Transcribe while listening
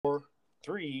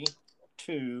3,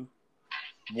 2,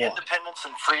 1. Independence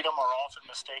and freedom are often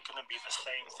mistaken to be the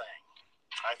same thing.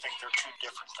 I think they're two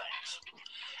different things.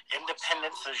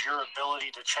 Independence is your ability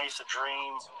to chase a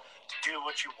dream, to do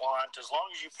what you want, as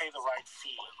long as you pay the right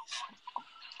fees,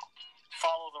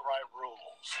 follow the right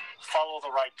rules, follow the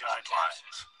right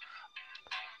guidelines,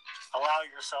 allow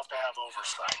yourself to have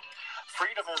oversight.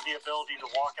 Freedom is the ability to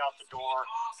walk out the door,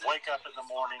 wake up in the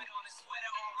morning,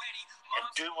 and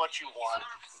do what you want,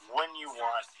 when you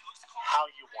want, how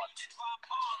you want to.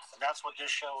 And that's what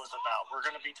this show is about. We're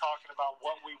going to be talking about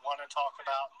what we want to talk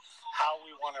about, how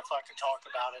we want to fucking talk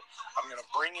about it. I'm going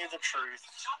to bring you the truth.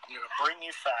 I'm going to bring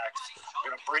you facts. I'm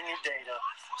going to bring you data.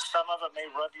 Some of it may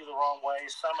rub you the wrong way.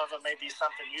 Some of it may be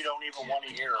something you don't even want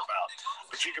to hear about.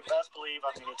 But you can best believe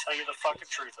I'm going to tell you the fucking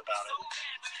truth about it.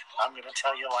 I'm going to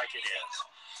tell you like it is.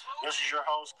 This is your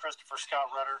host, Christopher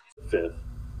Scott Rutter. 5th.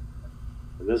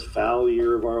 In this foul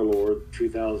year of our Lord,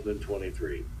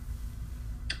 2023.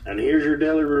 And here's your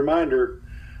daily reminder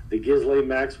that Ghislaine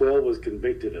Maxwell was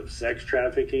convicted of sex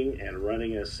trafficking and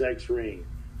running a sex ring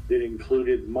that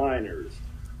included minors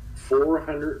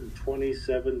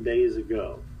 427 days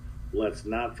ago. Let's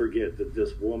not forget that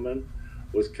this woman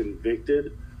was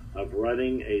convicted of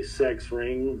running a sex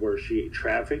ring where she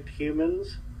trafficked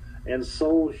humans and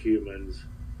sold humans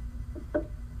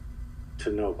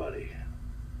to nobody.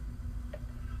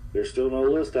 There's still no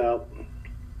list out.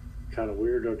 Kind of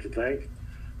weird, don't you think?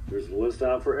 There's a list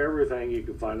out for everything. You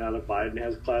can find out if Biden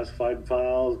has classified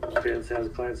files, Pence has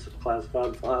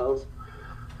classified files,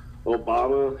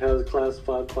 Obama has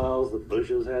classified files, the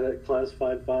Bushes had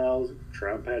classified files,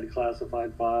 Trump had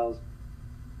classified files.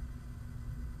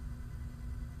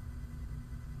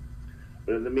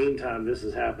 But in the meantime, this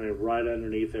is happening right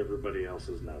underneath everybody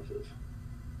else's noses.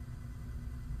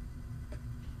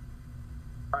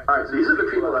 All right, so these are the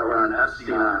people that were on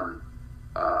Epstein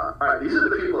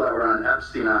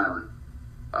Island.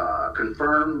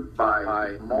 Confirmed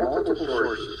by multiple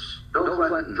sources. Bill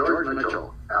Clinton, George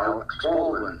Mitchell, Alex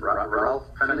Baldwin, Ralph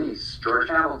Fiennes, George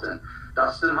Hamilton,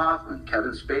 Dustin Hoffman,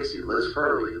 Kevin Spacey, Liz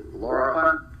Hurley, Laura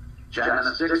Hunt,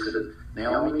 Janice Dixon,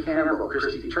 Naomi Campbell,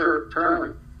 Christy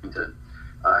Turlington,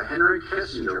 Henry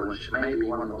Kissinger, which may be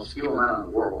one of the most evil men in the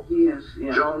world. He is,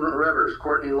 yeah. Joan Rivers,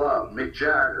 Courtney Love, Mick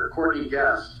Jagger, Courtney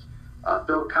Guest,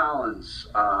 Phil Collins,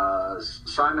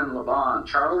 Simon Le Bon,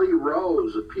 Charlie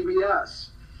Rose of PBS,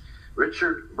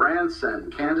 Richard Branson,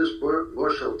 Candace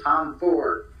Bushel, Tom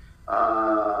Ford,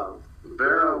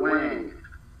 Vera Wang,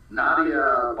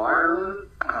 Nadia Byron,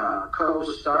 Co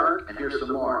Stark, and here's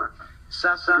some more.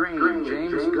 Seth Green,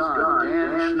 James Gunn,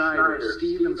 Dan Schneider,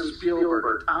 Steven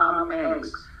Spielberg, Tom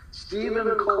Hanks, Stephen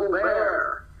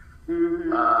Colbert,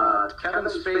 Kevin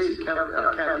Spacey,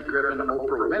 Kathy Griffin,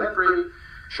 Oprah Winfrey,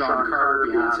 Sean Carter,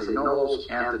 Beyonce Knowles,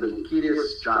 Anthony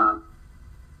Kiedis, John.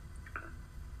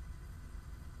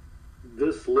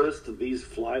 This list of these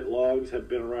flight logs have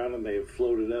been around and they have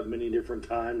floated up many different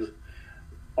times.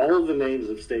 All of the names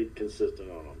have stayed consistent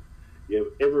on them. You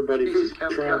have everybody from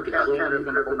Trump to Clinton,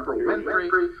 Oprah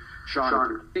Winfrey,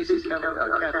 Sean Casey,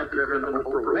 Kathy Griffin,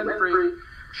 Oprah Winfrey,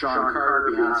 Sean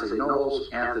Carter, Beyonce Knowles,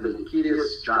 Anthony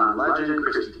Kiedis, John Legend,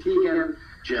 Christy Teigen,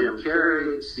 Jim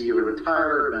Carrey, Steven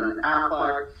Tyler, Ben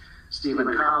Affleck,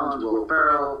 Stephen Collins, Will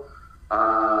Ferrell,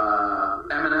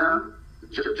 Eminem,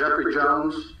 Jeffrey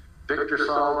Jones, Victor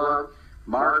Salva,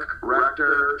 Mark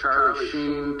Rector, Charlie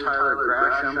Sheen, Tyler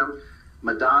Grasham,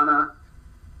 Madonna.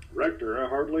 Rector, I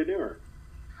hardly knew her.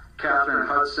 Catherine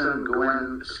Hudson,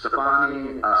 Gwen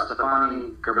Stefani,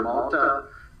 Stefani Germalta,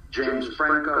 James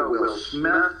Franco, Will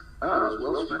Smith. Oh, has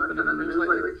Will Smith been in the news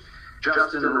lately?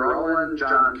 Justin Rowland,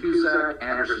 John Cusack,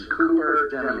 Anderson Cooper,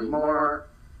 Demi Moore,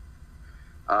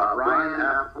 Ryan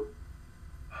Apple.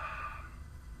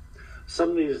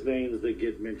 Some of these names that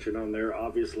get mentioned on there,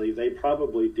 obviously, they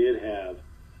probably did have,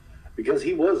 because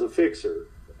he was a fixer.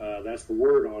 That's the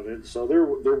word on it. So there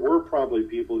were probably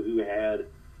people who had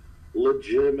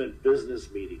legitimate business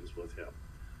meetings with him.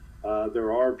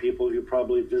 There are people who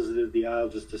probably visited the aisle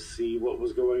just to see what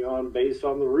was going on based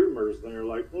on the rumors. And they're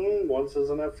like, once is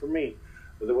enough for me.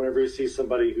 But then whenever you see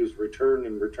somebody who's returned,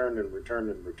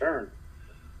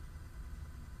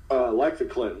 like the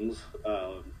Clintons,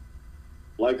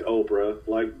 like Oprah,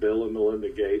 like Bill and Melinda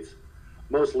Gates,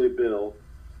 mostly Bill,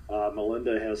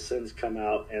 Melinda has since come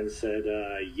out and said,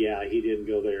 yeah, he didn't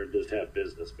go there and just have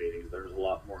business meetings. There's a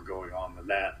lot more going on than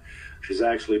that. She's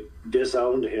actually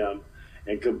disowned him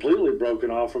and completely broken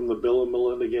off from the Bill and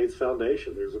Melinda Gates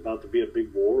Foundation. There's about to be a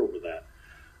big war over that.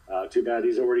 Too bad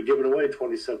he's already given away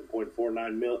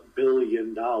 $27.49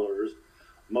 billion,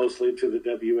 mostly to the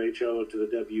WHO and to the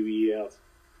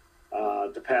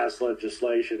WEF, to pass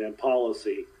legislation and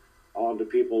policy onto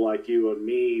people like you and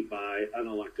me by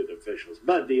unelected officials.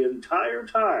 But the entire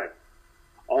time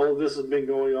all of this has been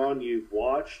going on, you've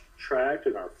watched, tracked,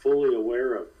 and are fully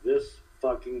aware of this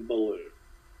fucking balloon.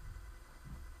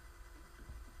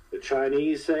 The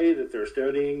Chinese say that they're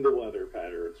studying the weather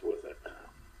patterns with it.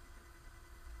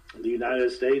 The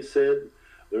United States said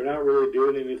they're not really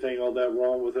doing anything all that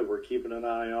wrong with it. We're keeping an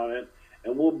eye on it,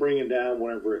 and we'll bring it down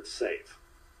whenever it's safe.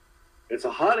 It's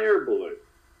a hot air balloon.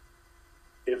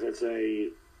 If it's a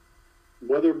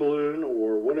weather balloon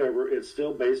or whatever, it's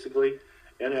still basically,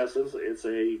 in essence, it's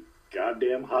a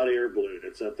goddamn hot air balloon.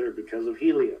 It's up there because of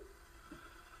helium.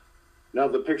 Now,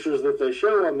 the pictures that they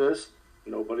show on this,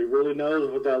 nobody really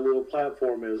knows what that little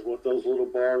platform is, what those little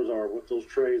bars are, what those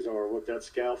trays are, what that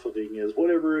scaffolding is,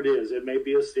 whatever it is. It may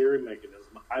be a steering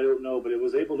mechanism. I don't know, but it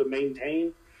was able to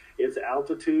maintain its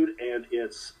altitude and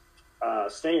its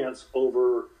stance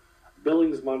over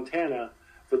Billings, Montana,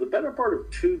 for the better part of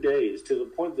 2 days, to the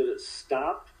point that it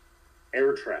stopped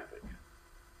air traffic.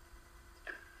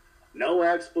 No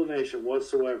explanation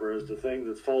whatsoever as to the thing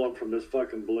that's fallen from this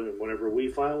fucking balloon. Whenever we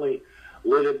finally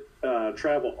let it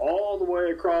travel all the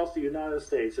way across the United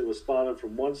States, it was spotted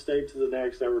from one state to the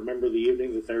next. I remember the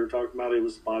evening that they were talking about it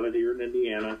was spotted here in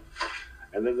Indiana.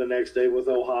 And then the next day with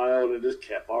Ohio, and it just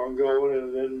kept on going.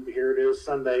 And then here it is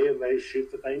Sunday, and they shoot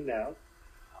the thing down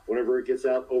whenever it gets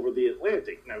out over the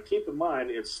Atlantic. Now, keep in mind,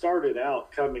 it started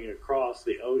out coming across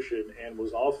the ocean and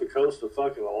was off the coast of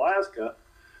fucking Alaska,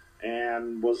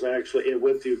 and was actually, it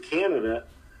went through Canada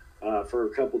for a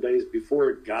couple days before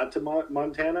it got to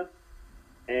Montana.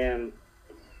 And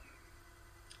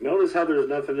notice how there's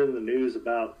nothing in the news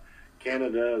about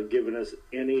Canada giving us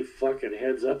any fucking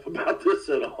heads up about this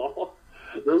at all.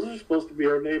 Those are supposed to be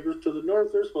our neighbors to the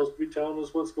north. They're supposed to be telling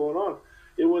us what's going on.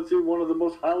 It went through one of the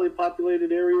most highly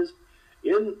populated areas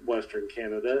in Western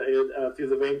Canada, through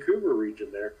the Vancouver region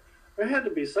there. There had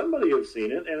to be somebody who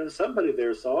seen it, and if somebody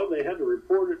there saw it, they had to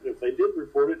report it. If they did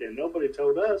report it and nobody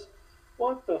told us,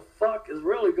 what the fuck is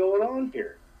really going on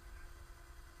here?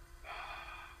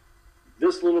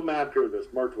 This little map here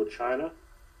that's marked with China,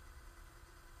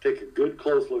 take a good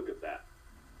close look at that.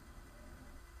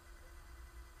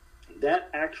 That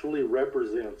actually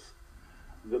represents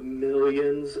the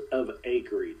millions of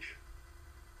acreage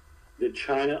that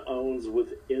China owns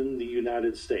within the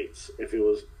United States. If it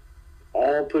was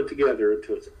all put together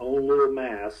into its own little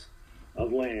mass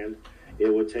of land,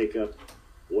 it would take up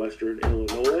western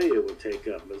Illinois, it would take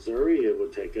up Missouri, it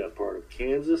would take up part of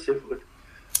Kansas, it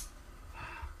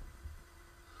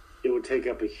would take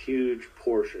up a huge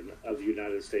portion of the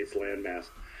United States landmass.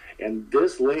 And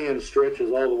this land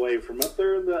stretches all the way from up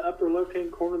there in the upper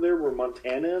left-hand corner there where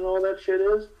Montana and all that shit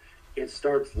is. It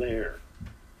starts there.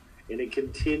 And it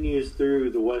continues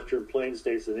through the western plain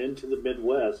states and into the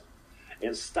Midwest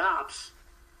and stops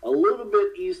a little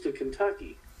bit east of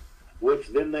Kentucky, which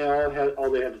then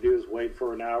all they had to do is wait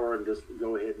for an hour and just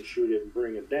go ahead and shoot it and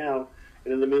bring it down.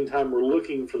 And in the meantime, we're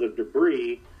looking for the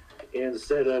debris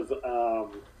instead of...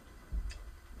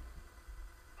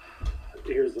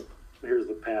 Here's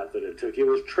the path that it took. It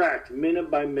was tracked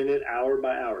minute by minute, hour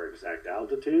by hour, exact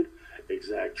altitude,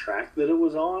 exact track that it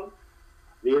was on,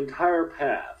 the entire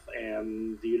path.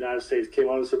 And the United States came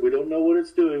on and said, we don't know what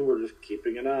it's doing, we're just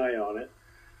keeping an eye on it.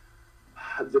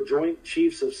 The Joint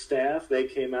Chiefs of Staff, they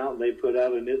came out and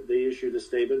they issued a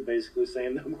statement basically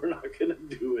saying that we're not going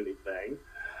to do anything.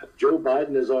 Joe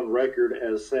Biden is on record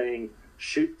as saying,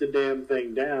 shoot the damn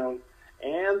thing down.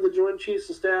 And the Joint Chiefs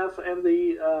of Staff and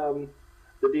the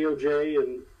DOJ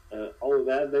and all of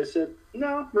that, they said,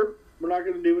 no, we're not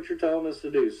going to do what you're telling us to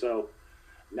do. So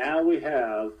now we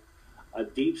have a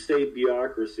deep state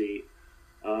bureaucracy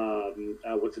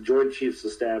with the Joint Chiefs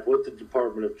of Staff, with the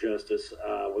Department of Justice,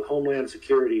 with Homeland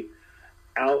Security,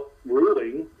 out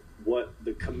ruling what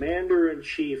the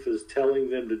commander-in-chief is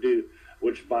telling them to do,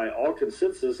 which by all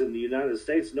consensus in the United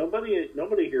States, nobody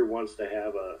here wants to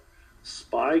have a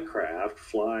spy craft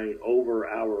flying over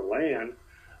our land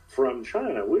from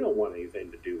China. We don't want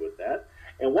anything to do with that.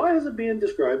 And why is it being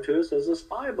described to us as a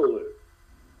spy balloon?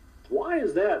 Why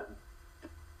is that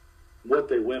what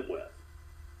they went with?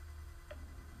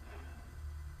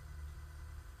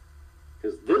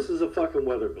 Because this is a fucking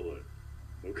weather balloon.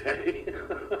 Okay?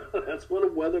 That's what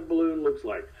a weather balloon looks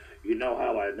like. You know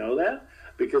how I know that?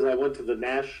 Because I went to the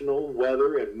National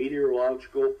Weather and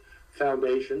Meteorological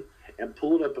Foundation and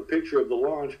pulled up a picture of the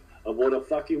launch of what a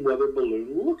fucking weather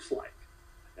balloon looks like.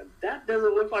 And that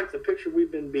doesn't look like the picture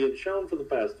we've been being shown for the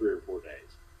past 3 or 4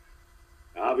 days.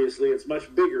 Obviously, it's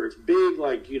much bigger. It's big,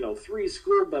 like, 3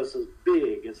 school buses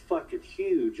big. It's fucking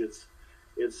huge. It's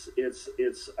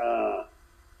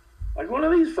like one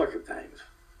of these fucking things.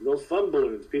 Those fun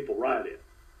balloons people ride in.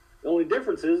 The only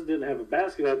difference is it didn't have a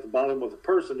basket at the bottom with a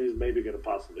person who's maybe going to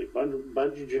possibly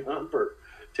bungee jump or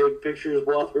take pictures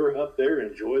while they're up there,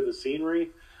 enjoy the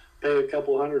scenery, pay a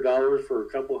couple $100 for a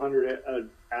couple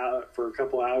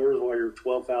hours while you're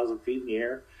 12,000 feet in the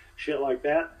air, shit like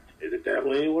that. It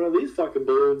definitely ain't one of these fucking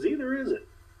balloons either, is it?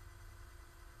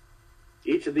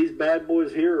 Each of these bad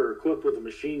boys here are equipped with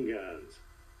machine guns.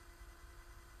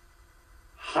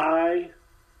 High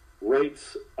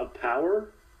rates of power,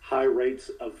 high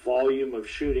rates of volume of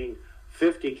shooting,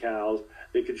 50 cals.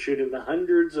 They could shoot in the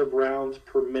hundreds of rounds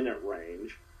per minute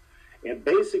range. And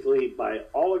basically, by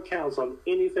all accounts, on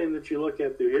anything that you look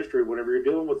at through history, whenever you're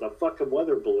dealing with a fucking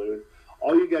weather balloon,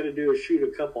 all you got to do is shoot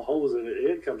a couple holes in it, and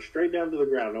it comes straight down to the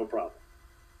ground, no problem.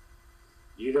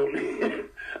 You don't need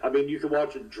it. I mean, you can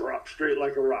watch it drop straight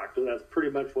like a rock, but that's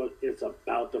pretty much what it's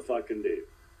about to fucking do.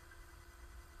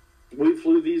 We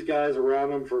flew these guys around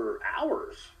them for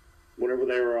hours whenever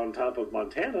they were on top of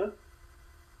Montana,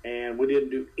 and we didn't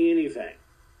do anything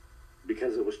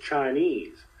because it was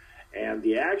Chinese. And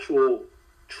the actual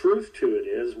truth to it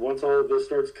is, once all of this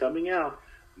starts coming out,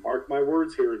 mark my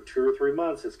words here, in 2 or 3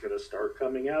 months, it's going to start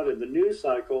coming out in the news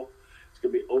cycle. It's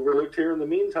going to be overlooked here in the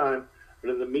meantime,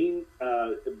 but in the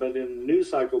news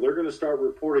cycle, they're going to start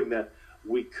reporting that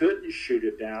we couldn't shoot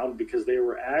it down because they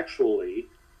were actually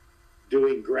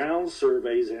doing ground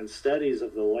surveys and studies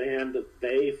of the land that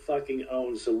they fucking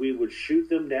own, so we would shoot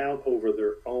them down over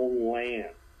their own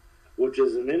land, which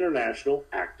is an international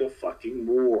act of fucking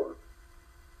war.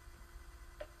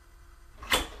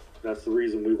 That's the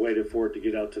reason we waited for it to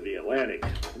get out to the Atlantic.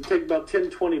 It'd take about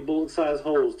 10, 20 bullet-sized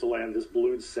holes to land this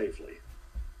balloon safely.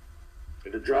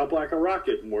 It'd drop like a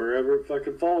rocket, and wherever it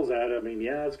fucking falls at, I mean,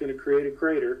 yeah, it's going to create a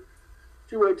crater.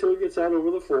 But you wait till it gets out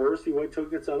over the forest, you wait till it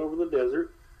gets out over the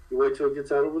desert, you wait till it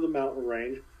gets out over the mountain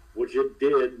range, which it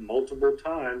did multiple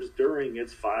times during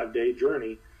its 5-day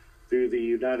journey through the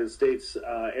United States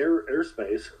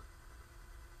airspace.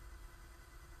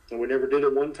 And we never did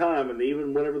it one time, and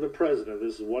even whenever the president,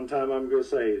 this is one time I'm going to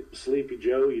say, Sleepy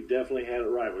Joe, you definitely had it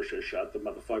right. We should have shot the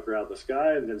motherfucker out of the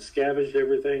sky and then scavenged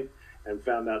everything and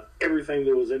found out everything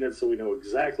that was in it so we know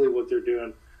exactly what they're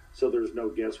doing, so there's no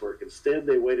guesswork. Instead,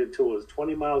 they waited till it was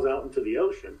 20 miles out into the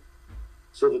ocean,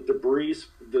 so the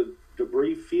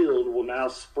debris field will now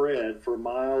spread for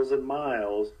miles and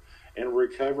miles, and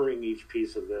recovering each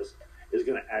piece of this is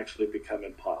going to actually become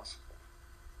impossible.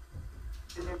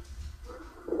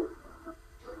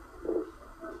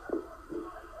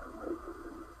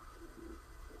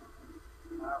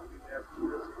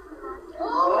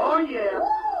 Oh, yeah.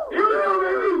 Here we go,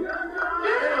 baby.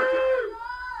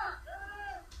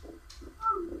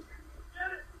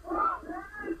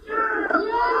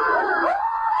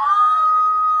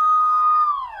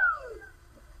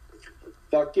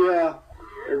 Fuck yeah.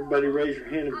 Everybody raise your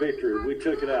hand in victory. We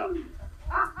took it out. We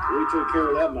took care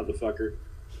of that motherfucker.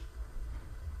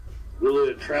 We let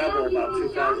it travel about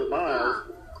 2,000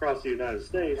 miles across the United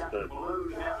States, but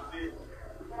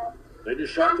they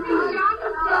just shot the balloon.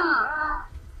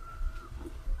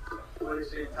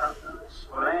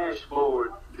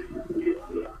 Splashboard.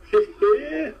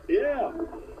 Yeah.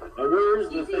 Now where's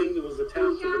the thing that was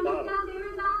attached to the bottom?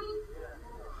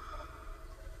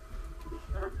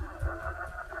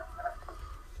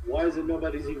 Why is it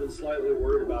nobody's even slightly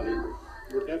worried about it?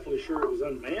 We're definitely sure it was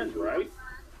unmanned, right?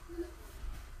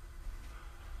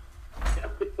 Yeah,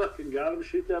 we fucking got him.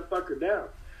 Shoot that fucker down.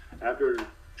 After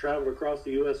traveling across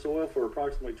the U.S. soil for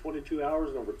approximately 22 hours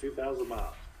and over 2,000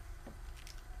 miles.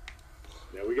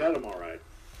 Yeah, we got him all right.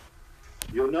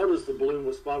 You'll notice the balloon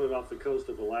was spotted off the coast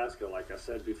of Alaska, like I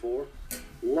said before,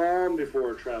 long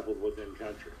before it traveled within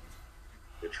country.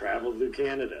 It traveled through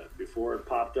Canada before it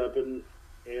popped up in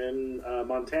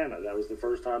Montana. That was the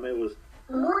first time it was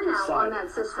More now sighted. on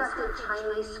that suspected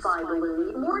Chinese spy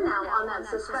balloon. More now on that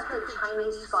suspected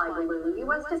Chinese spy balloon.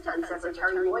 U.S. Defense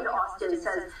Secretary Lloyd Austin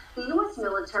says the U.S.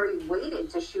 military waited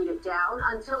to shoot it down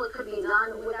until it could be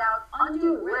done without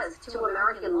undue risk to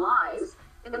American lives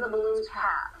in the balloon's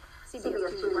path.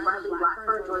 CBS 2's Bradley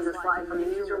Blackburn joins us live from the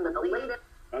newsroom with the latest.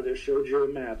 I just showed you a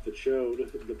map that showed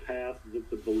the path that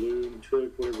the balloon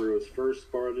took whenever it was first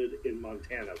spotted in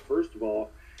Montana. First of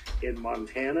all, in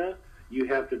Montana, you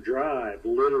have to drive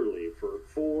literally for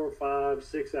 4, 5,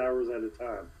 6 hours at a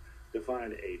time to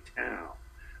find a town.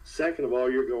 Second of all,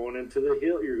 you're going into the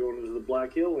hill. You're going into the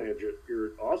Black Hill Land.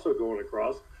 You're also going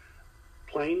across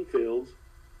plain fields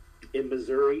in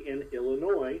Missouri and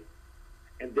Illinois,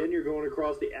 and then you're going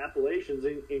across the Appalachians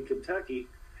in Kentucky,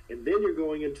 and then you're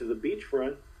going into the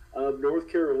beachfront of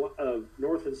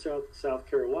North and South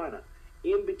Carolina.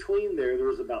 In between there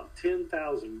was about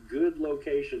 10,000 good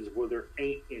locations where there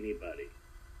ain't anybody.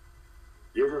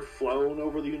 You ever flown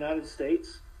over the United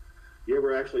States? You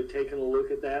ever actually taken a look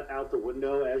at that out the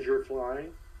window as you're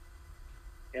flying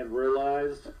and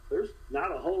realized there's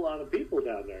not a whole lot of people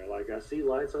down there? Like, I see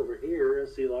lights over here,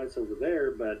 I see lights over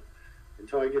there, but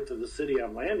until I get to the city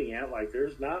I'm landing at, like,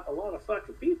 there's not a lot of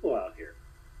fucking people out here.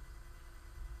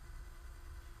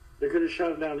 They could have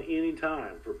shut it down any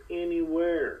time from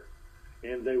anywhere,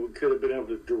 and they could have been able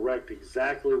to direct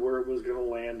exactly where it was going to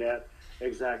land at,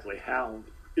 exactly how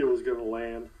it was going to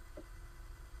land.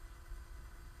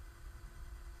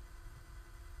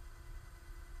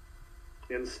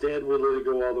 Instead, we let it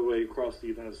go all the way across the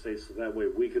United States so that way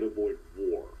we could avoid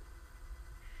war.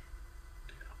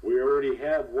 We already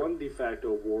have one de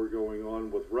facto war going on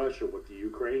with Russia with the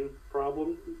Ukraine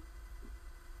problem.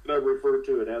 I refer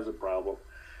to it as a problem.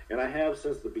 And I have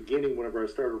since the beginning, whenever I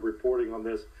started reporting on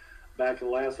this back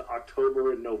in last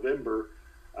October and November,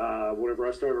 whenever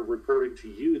I started reporting to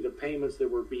you the payments that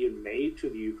were being made to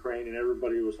the Ukraine, and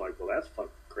everybody was like, well, that's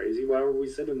fucking crazy. Why were we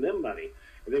sending them money?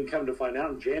 And then come to find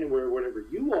out in January, whenever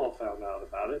you all found out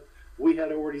about it, we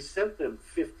had already sent them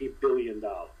 $50 billion.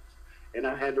 And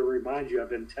I had to remind you, I've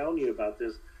been telling you about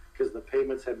this because the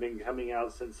payments have been coming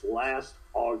out since last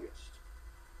August.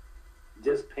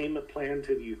 This payment plan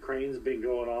to the Ukraine's been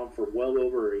going on for well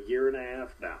over a year and a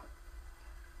half now.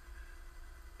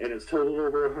 And it's totaled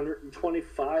over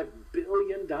 $125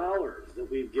 billion that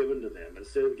we've given to them.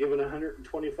 Instead of giving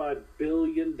 $125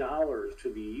 billion to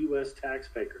the U.S.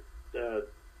 taxpayer, to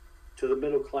the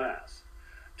middle class,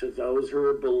 to those who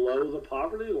are below the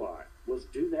poverty line. Let's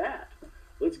do that.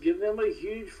 Let's give them a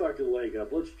huge fucking leg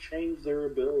up. Let's change their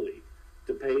ability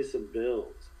to pay some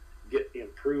bills,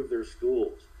 improve their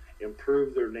schools,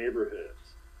 improve their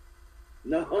neighborhoods.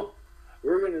 No,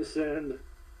 we're going to send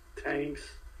tanks,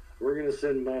 we're going to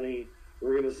send money,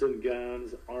 we're going to send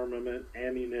guns, armament,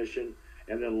 ammunition,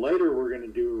 and then later we're going to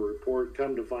do a report,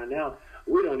 come to find out,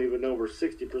 we don't even know where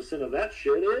 60% of that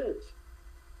shit is.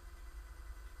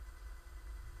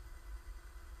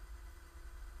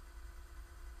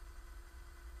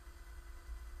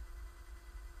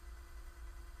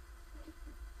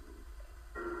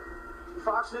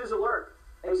 Fox News alert.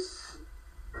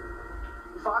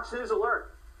 Fox News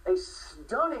alert. A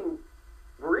stunning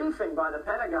briefing by the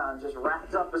Pentagon just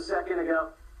wrapped up a second ago.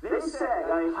 They said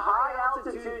a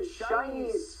high-altitude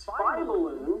Chinese spy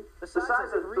balloon the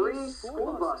size of 3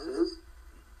 school buses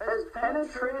has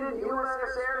penetrated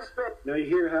U.S. airspace. Now you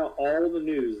hear how all the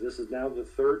news, this is now the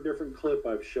third different clip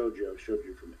I've showed you. I've showed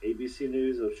you from ABC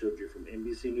News, I've showed you from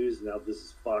NBC News, and now this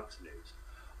is Fox News.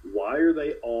 Why are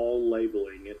they all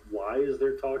labeling it? Why is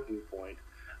their talking point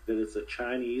that it's a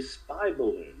Chinese spy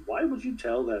balloon? Why would you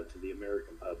tell that to the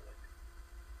American public?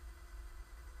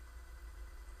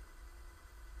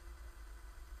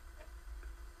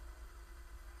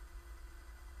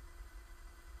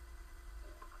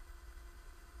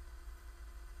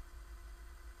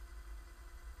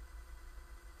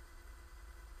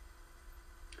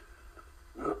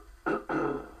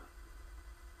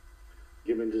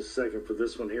 Give me just a second for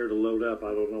this one here to load up.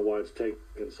 I don't know why it's taking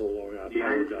so long. I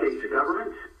apologize for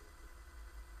this.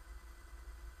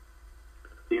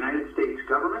 The United States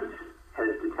government has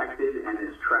detected and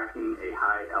is tracking a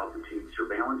high-altitude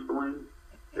surveillance balloon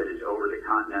that is over the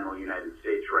continental United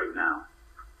States right now.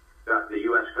 The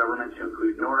U.S. government, to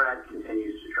include NORAD,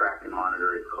 continues to track and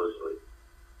monitor it closely.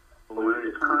 The balloon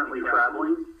is currently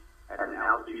traveling at an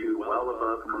altitude well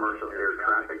above commercial air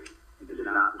traffic and does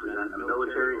not present a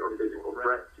military or physical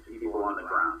threat to people on the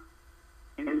ground.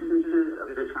 Instances of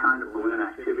this kind of balloon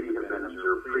activity have been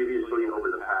observed previously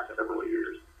over the past several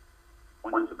years.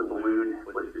 Once the balloon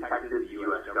was detected, the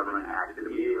U.S. government acted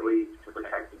immediately to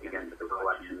protect against the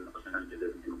collection of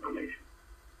sensitive information.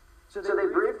 So they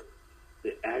briefed?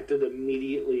 They acted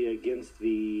immediately against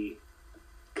the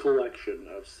collection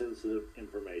of sensitive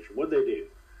information. What'd they do?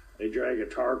 They drag a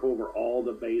tarp over all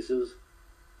the bases.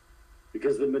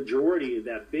 Because the majority of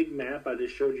that big map I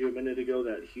just showed you a minute ago,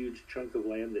 that huge chunk of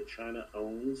land that China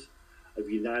owns, of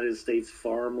United States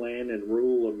farmland and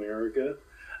rural America,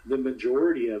 the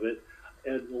majority of it,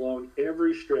 and along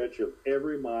every stretch of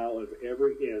every mile of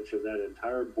every inch of that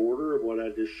entire border of what I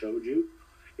just showed you,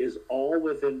 is all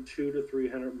within 200 to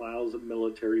 300 miles of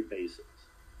military bases.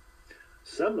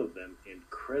 Some of them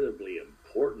incredibly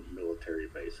important military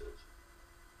bases,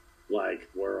 like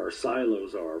where our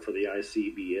silos are for the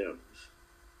ICBMs,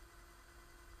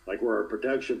 like where our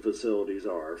production facilities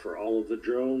are for all of the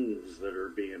drones that are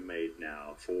being made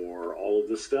now, for all of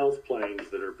the stealth planes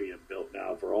that are being built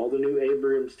now, for all the new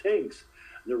Abrams tanks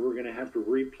that we're going to have to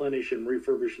replenish and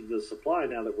refurbish the supply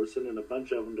now that we're sending a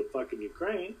bunch of them to fucking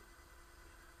Ukraine.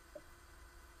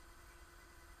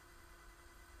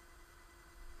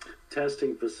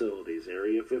 Testing facilities,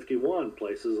 Area 51,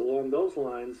 places along those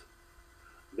lines.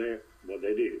 What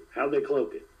they do, how they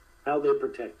cloak it, how they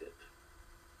protect it.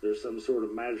 There's some sort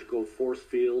of magical force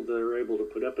field they're able to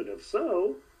put up, and if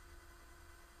so,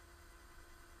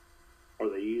 are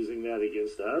they using that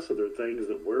against us? Are there things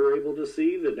that we're able to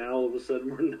see that now all of a sudden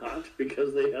we're not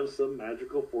because they have some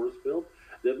magical force field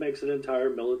that makes an entire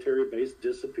military base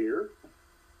disappear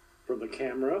from the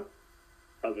camera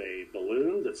of a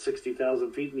balloon that's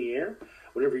 60,000 feet in the air?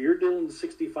 Whenever you're doing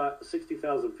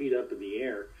 60,000 feet up in the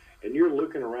air and you're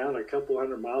looking around a couple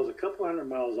hundred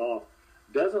miles off,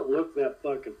 doesn't look that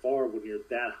fucking far when you're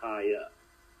that high up.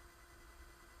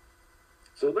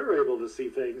 So they're able to see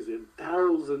things in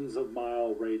thousands of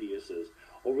mile radiuses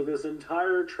over this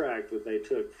entire tract that they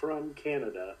took from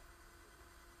Canada,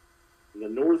 the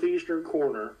northeastern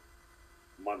corner,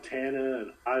 Montana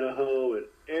and Idaho and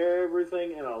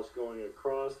everything else going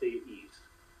across the east.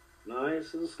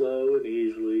 Nice and slow and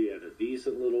easily at a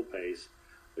decent little pace.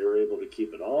 They were able to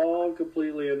keep it all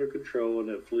completely under control, and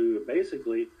it flew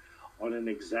basically on an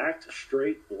exact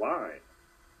straight line.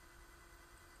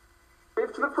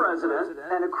 To the president,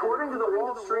 and according to the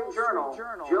Wall Street Journal,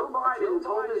 Joe Biden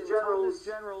told his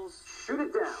generals, shoot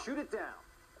it down.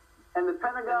 And the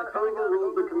Pentagon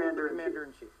overruled the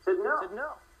commander-in-chief. Said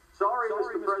no. Sorry,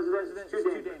 Mr. President, it's too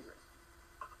dangerous.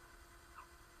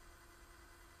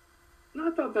 And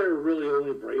I thought they were really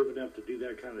only brave enough to do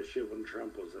that kind of shit when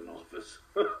Trump was in office.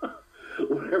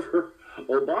 Whenever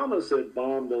Obama said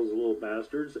bomb those little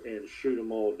bastards and shoot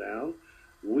them all down,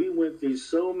 we went through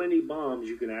so many bombs.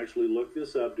 You can actually look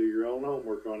this up, do your own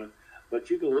homework on it, but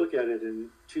you can look at it in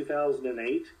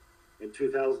 2008 and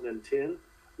 2010.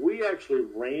 We actually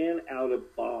ran out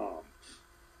of bombs.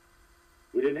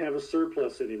 We didn't have a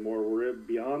surplus anymore. We're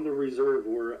beyond the reserve.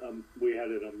 We had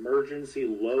an emergency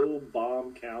low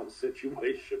bomb count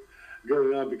situation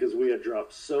going on because we had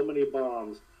dropped so many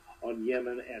bombs on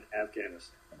Yemen and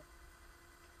Afghanistan.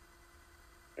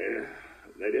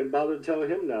 They didn't bother to tell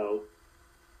him no.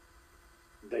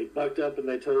 They bucked up and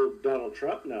they told Donald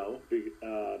Trump no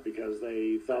because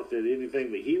they thought that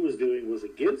anything that he was doing was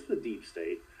against the deep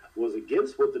state, was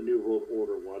against what the New World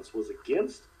Order wants, was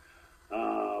against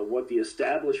what the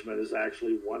establishment is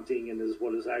actually wanting and is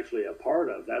what is actually a part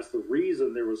of. That's the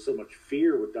reason there was so much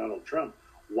fear with Donald Trump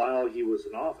while he was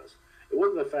in office. It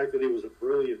wasn't the fact that he was a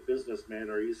brilliant businessman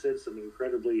or he said some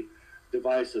incredibly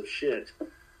divisive shit.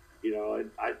 You know,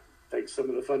 I think some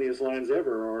of the funniest lines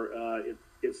ever are,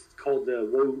 it's called the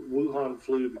Wuhan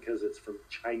flu because it's from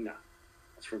China.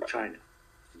 It's from China.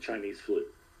 It's the Chinese flu.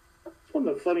 It's one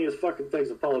of the funniest fucking things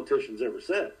a politician's ever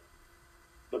said.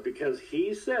 But because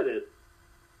he said it,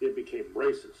 it became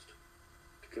racist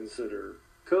to consider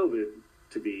COVID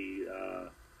to be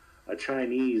a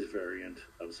Chinese variant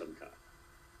of some kind.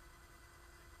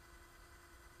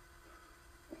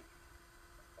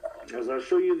 As I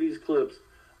show you these clips,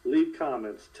 leave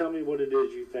comments. Tell me what it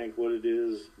is you think, what it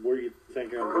is, where you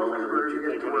think I'm going, or what you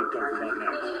think I'm going to talk about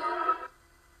next.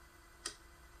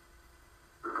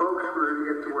 Folks, we're going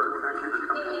to get to work. Thank you for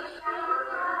coming.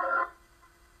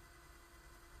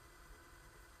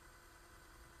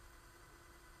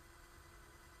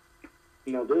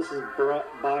 Now, this is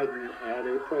Biden at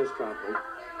a press conference.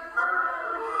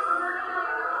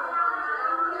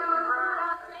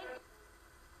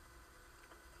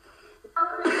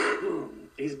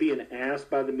 He's being asked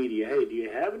by the media, hey, do you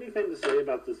have anything to say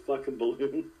about this fucking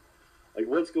balloon? Like,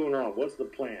 what's going on? What's the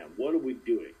plan? What are we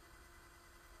doing?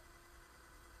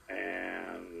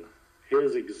 And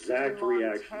his exact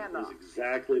reaction is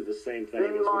exactly the same thing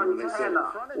as when they said,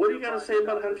 what do you got to say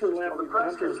about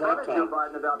Hunter's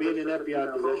laptop being in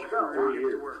FBI possession for 4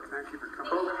 years? Thank you for coming.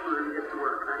 Folks, we're going to get to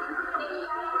work. Thank you for coming.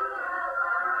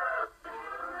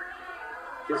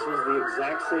 This was the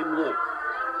exact same look.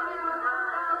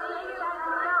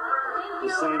 The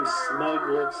same smug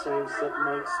look, same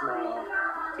smug smile.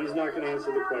 He's not going to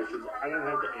answer the questions. I don't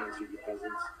have to answer you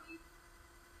peasants.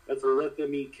 That's a let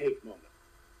them eat cake moment.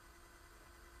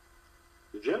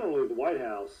 Generally, the White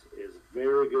House is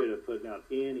very good at putting out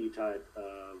any type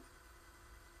of,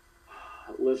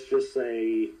 let's just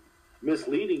say,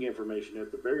 misleading information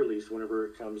at the very least whenever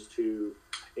it comes to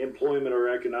employment or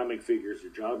economic figures or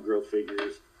job growth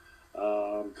figures,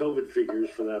 COVID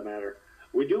figures for that matter.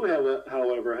 We do,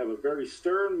 however, have a very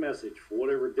stern message for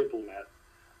whatever diplomat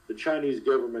the Chinese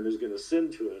government is going to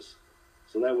send to us,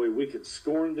 so that way we can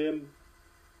scorn them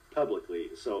publicly.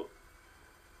 So,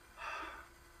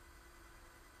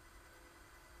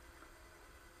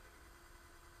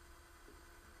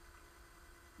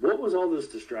 was all this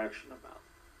distraction about?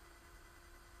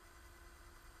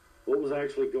 What was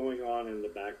actually going on in the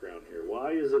background here?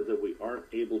 Why is it that we aren't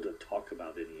able to talk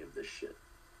about any of this shit?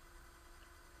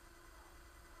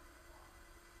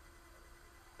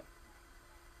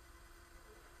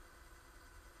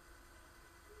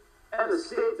 And the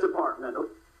State Department.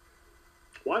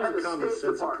 Why is the common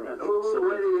sense approach Wait so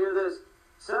till you hear this.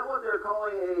 Sent what they're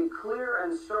calling a clear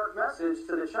and stark message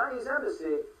to the Chinese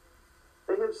embassy.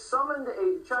 They have summoned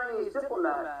a Chinese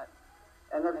diplomat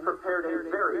and have prepared a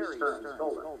very stern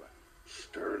scolding.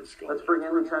 stern scolding? Let's bring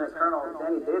in Lieutenant Colonel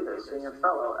Danny Davis, Senior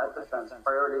Fellow at Defense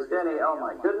Priorities. Danny, oh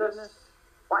my goodness.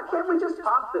 Why can't we just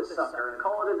pop this sucker and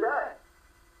call it a day?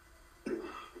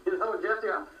 You know, Jesse,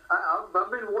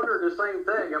 I've been wondering the same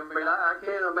thing. I mean, I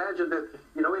can't imagine that,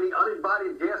 you know, any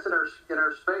unembodied gas in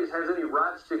our space has any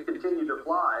rights to continue to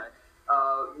fly.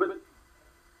 But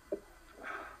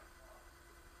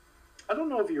I don't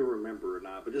know if you remember or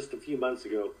not, but just a few months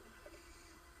ago,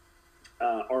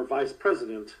 our Vice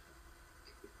President,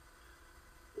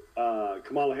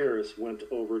 Kamala Harris, went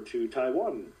over to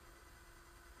Taiwan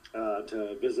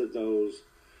to visit those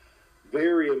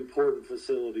very important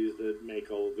facilities that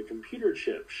make all of the computer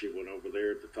chips. She went over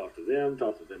there to talk to them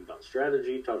about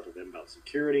strategy, talk to them about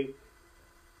security.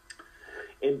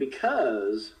 And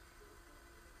because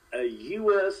a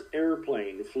U.S.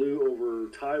 airplane flew over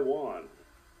Taiwan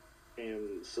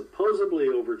and supposedly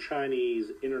over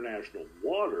Chinese international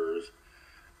waters,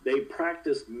 they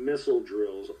practiced missile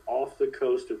drills off the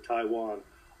coast of Taiwan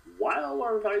while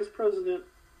our vice president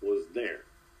was there.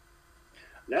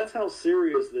 That's how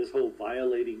serious this whole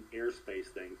violating airspace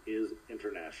thing is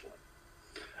internationally.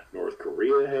 North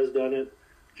Korea has done it.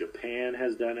 Japan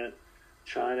has done it.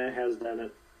 China has done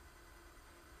it.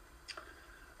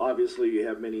 Obviously, you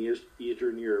have many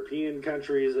Eastern European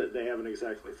countries that they haven't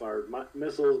exactly fired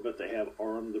missiles, but they have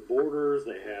armed the borders.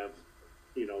 They have,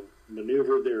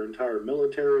 maneuvered their entire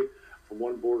military from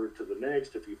one border to the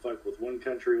next. If you fuck with one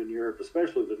country in Europe,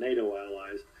 especially the NATO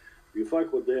allies, if you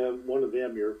fuck with them, one of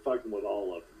them, you're fucking with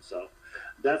all of them. So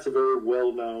that's a very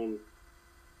well-known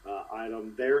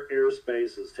item. Their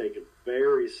airspace is taken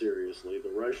very seriously. The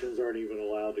Russians aren't even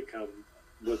allowed to come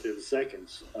within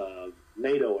seconds of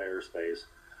NATO airspace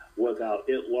without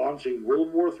it launching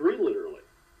World War III, literally.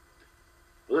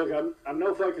 Look, I'm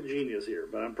no fucking genius here,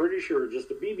 but I'm pretty sure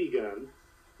just a BB gun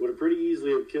would have pretty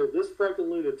easily have killed this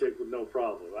fucking lunatic with no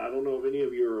problem. I don't know if any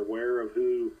of you are aware of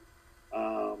who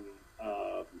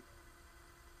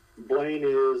Blaine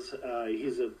is.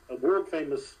 He's a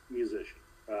world-famous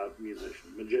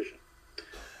magician.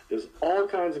 Does all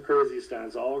kinds of crazy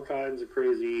stunts, all kinds of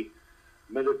crazy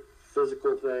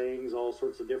metaphysical things, all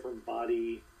sorts of different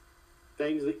body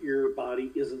things that your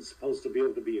body isn't supposed to be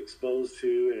able to be exposed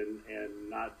to and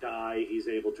not die. He's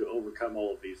able to overcome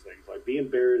all of these things, like being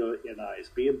buried in ice,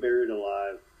 being buried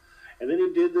alive. And then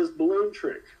he did this balloon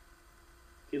trick.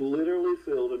 He literally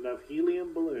filled enough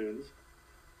helium balloons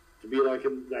to be like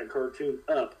in that cartoon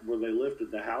Up, where they lifted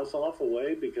the house off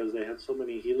away because they had so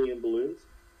many helium balloons.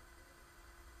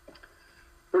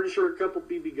 Pretty sure a couple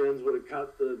BB guns would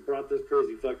have brought this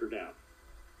crazy fucker down.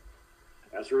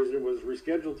 That's the reason it was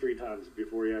rescheduled 3 times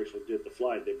before he actually did the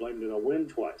flight. They blamed it on wind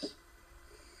twice.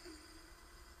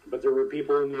 But there were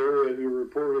people in the area who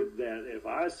reported that if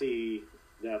I see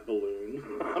that balloon,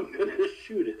 I'm going to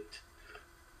shoot it.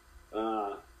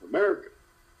 America.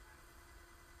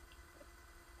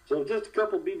 So just a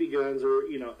couple BB guns or,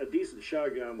 a decent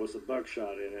shotgun with some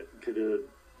buckshot in it could have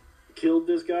killed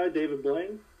this guy, David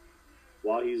Blaine,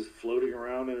 while he's floating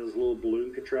around in his little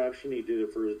balloon contraption. He did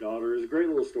it for his daughter. It's a great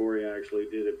little story, actually.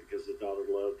 He did it because his daughter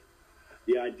loved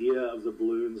the idea of the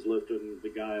balloons lifting the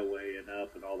guy away and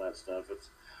up and all that stuff.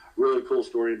 It's a really cool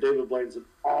story. And David Blaine's an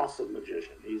awesome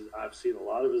magician. I've seen a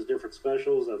lot of his different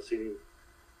specials. I've seen him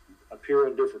appear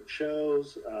on different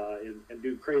shows and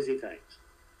do crazy things.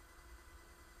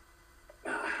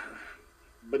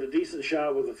 But a decent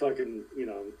shot with a fucking,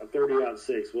 a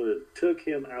 30-06 would have took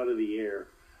him out of the air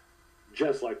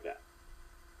just like that.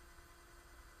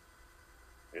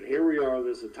 And here we are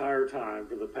this entire time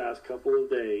for the past couple of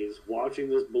days watching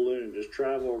this balloon just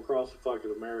travel across the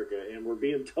fucking America, and we're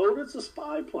being told it's a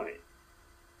spy plane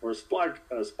or a spy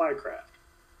craft,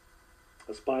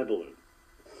 a spy balloon.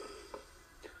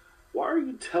 Why are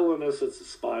you telling us it's a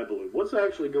spy balloon? What's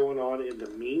actually going on in the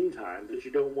meantime that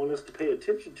you don't want us to pay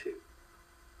attention to?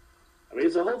 I mean,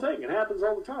 it's a whole thing. It happens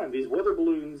all the time. These weather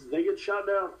balloons, they get shot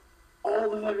down all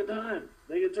the fucking time.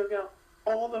 They get took out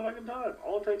all the fucking time.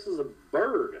 All it takes is a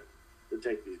bird to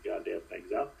take these goddamn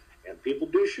things out. And people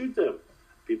do shoot them.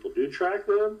 People do track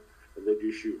them. And they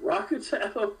do shoot rockets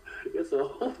at them. It's a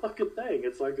whole fucking thing.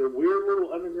 It's like a weird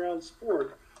little underground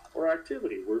sport or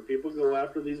activity where people go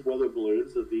after these weather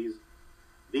balloons. That these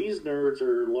nerds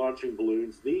are launching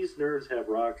balloons. These nerds have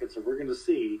rockets, and we're going to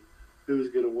see who's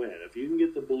going to win. If you can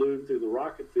get the balloon through the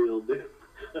rocket field, then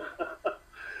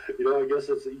I guess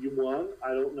you won.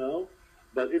 I don't know,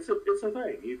 but it's a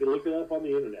thing. You can look it up on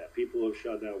the internet. People have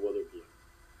shot down weather balloons.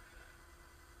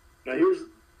 Now here's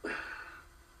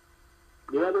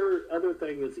the other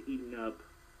thing that's eaten up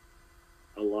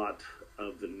a lot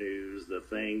of the news, the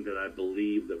thing that I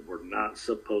believe that we're not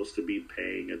supposed to be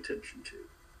paying attention to.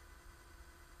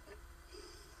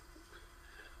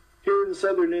 Here in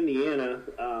southern Indiana,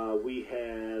 we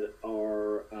had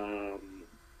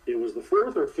it was the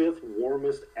 4th or 5th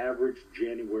warmest average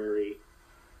January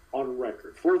on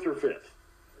record, 4th or 5th.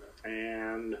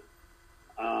 And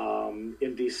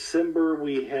in December,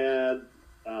 we had,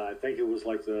 I think it was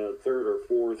like the 3rd or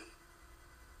 4th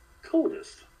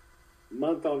coldest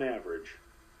month on average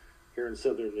here in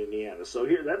southern Indiana. So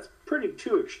here, that's pretty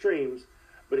two extremes,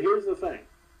 but here's the thing.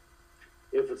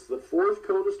 If it's the 4th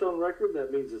coldest on record,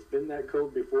 that means it's been that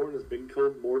cold before and it's been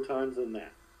cold more times than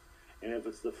that. And if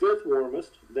it's the 5th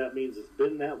warmest, that means it's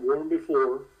been that warm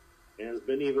before and it's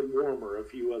been even warmer a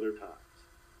few other times.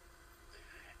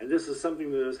 And this is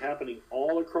something that is happening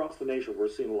all across the nation. We're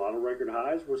seeing a lot of record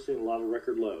highs. We're seeing a lot of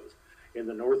record lows. In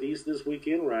the Northeast this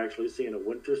weekend, we're actually seeing a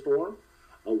winter storm,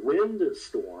 a wind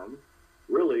storm,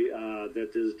 really,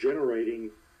 that is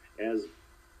generating as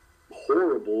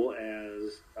horrible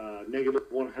as negative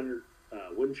 100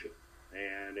 wind chill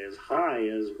and as high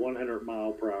as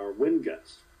 100-mile-per-hour wind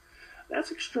gusts.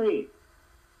 That's extreme.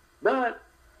 But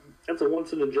that's a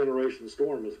once-in-a-generation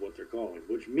storm is what they're calling,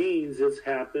 which means it's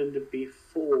happened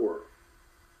before.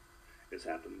 It's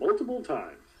happened multiple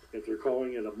times. If they're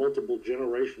calling it a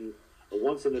once-in-a-generation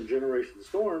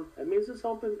storm, that means it's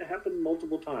happened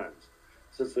multiple times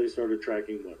since they started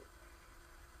tracking weather.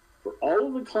 For all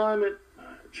of the climate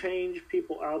change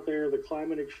people out there, the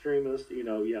climate extremists,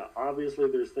 obviously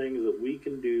there's things that we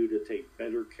can do to take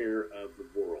better care of the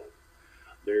world.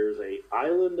 There's an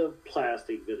island of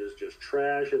plastic that is just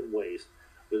trash and waste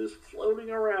that is floating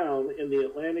around in the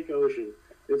Atlantic Ocean.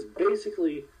 It's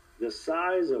basically the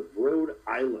size of Rhode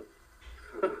Island.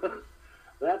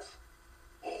 That's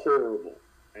horrible.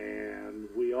 And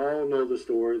we all know the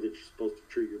story that you're supposed to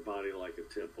treat your body like a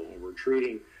temple. And we're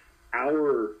treating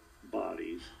our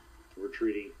bodies, we're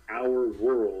treating our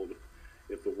world.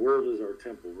 If the world is our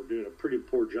temple, we're doing a pretty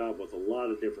poor job with a lot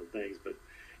of different things. But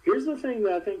here's the thing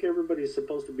that I think everybody's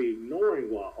supposed to be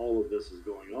ignoring while all of this is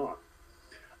going on.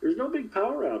 There's no big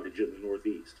power outage in the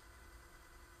Northeast.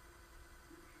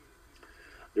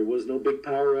 There was no big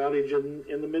power outage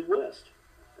in the Midwest.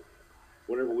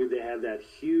 Whenever they had that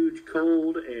huge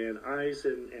cold and ice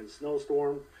and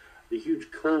snowstorm, the huge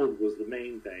cold was the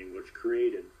main thing, which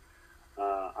created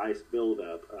ice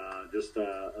buildup. Just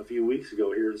a few weeks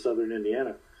ago here in southern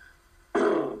Indiana,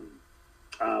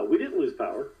 we didn't lose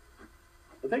power.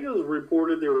 I think it was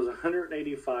reported there was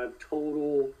 185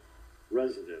 total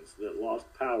residents that lost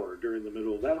power during the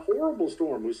middle of that horrible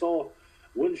storm. We saw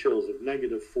wind chills of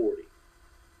negative 40,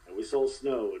 and we saw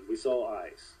snow, and we saw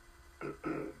ice.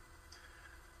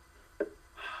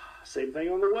 Same thing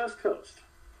on the West Coast.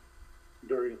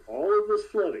 During all of this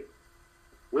flooding,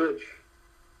 which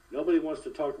nobody wants to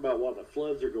talk about while the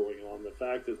floods are going on, the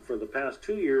fact that for the past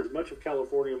 2 years, much of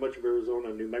California, much of Arizona,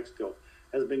 and New Mexico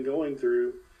has been going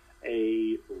through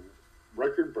a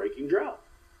record-breaking drought.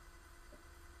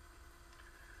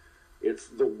 It's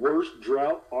the worst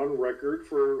drought on record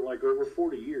for like over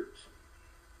 40 years,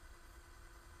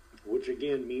 which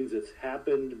again means it's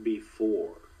happened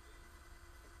before.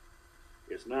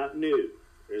 It's not new.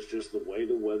 It's just the way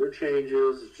the weather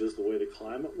changes. It's just the way the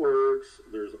climate works.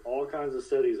 There's all kinds of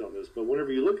studies on this. But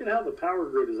whenever you look at how the power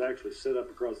grid is actually set up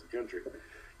across the country,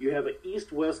 you have an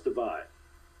east-west divide.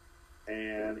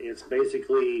 And it's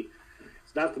basically,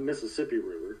 it's not the Mississippi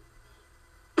River.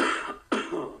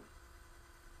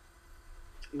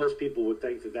 Most people would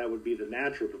think that that would be the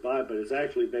natural divide, but it's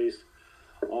actually based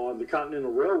on the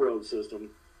Continental Railroad system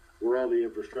where all the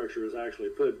infrastructure is actually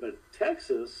put. But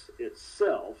Texas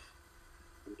itself,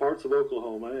 and parts of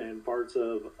Oklahoma and parts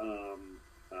of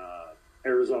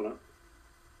Arizona,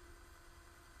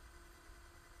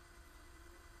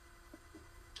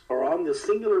 are on the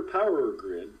singular power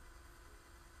grid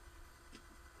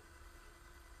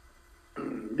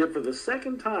that for the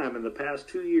second time in the past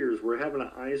 2 years we're having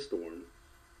an ice storm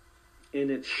and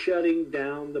it's shutting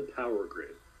down the power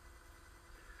grid.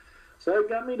 So it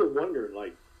got me to wonder,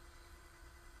 like,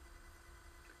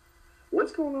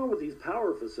 what's going on with these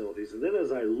power facilities? And then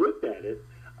as I looked at it,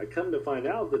 I come to find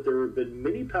out that there have been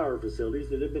many power facilities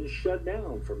that have been shut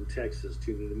down from Texas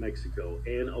to New Mexico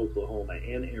and Oklahoma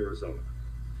and Arizona.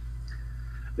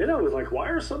 Then I was like, why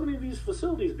are so many of these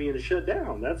facilities being shut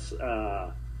down? That's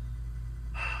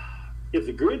if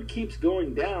the grid keeps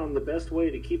going down, the best way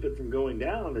to keep it from going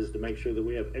down is to make sure that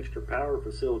we have extra power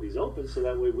facilities open so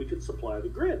that way we can supply the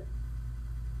grid.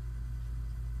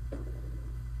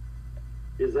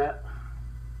 Is that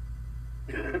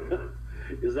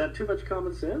is that too much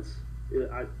common sense?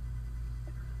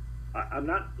 I'm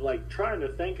not like trying to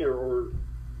think or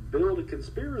build a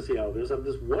conspiracy out of this. I'm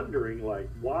just wondering, like,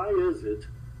 why is it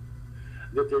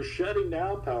that they're shutting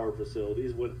down power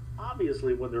facilities when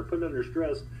obviously when they're put under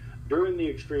stress during the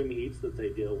extreme heats that they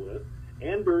deal with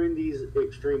and during these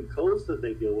extreme colds that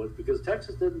they deal with, because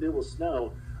Texas doesn't deal with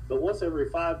snow, but once every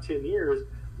 5-10 years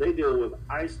they deal with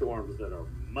ice storms that are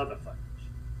motherfuckers.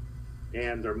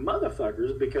 And they're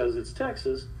motherfuckers because it's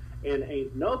Texas and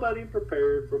ain't nobody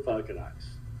prepared for fucking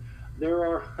ice. There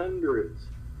are hundreds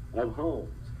of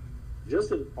homes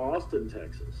just in Austin,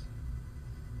 Texas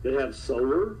that have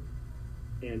solar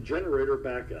and generator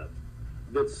backup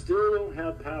that still don't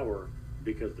have power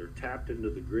because they're tapped into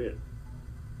the grid.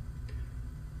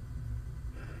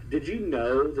 Did you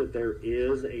know that there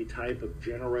is a type of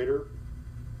generator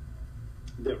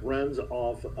that runs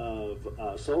off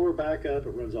of solar backup, it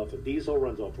runs off of diesel,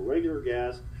 runs off of regular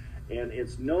gas, and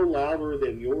it's no louder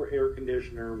than your air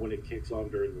conditioner when it kicks on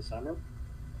during the summer?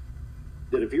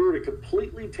 That if you were to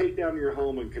completely take down your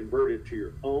home and convert it to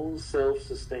your own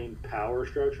self-sustained power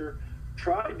structure,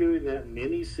 try doing that in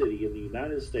any city in the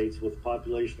United States with a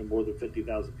population of more than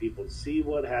 50,000 people and see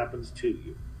what happens to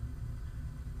you.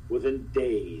 Within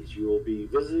days, you will be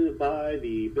visited by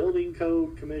the Building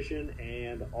Code Commission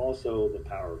and also the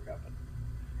power company.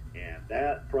 And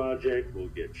that project will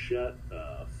get shut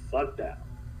the fuck down.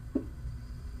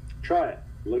 Try it.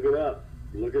 Look it up.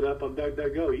 Look it up on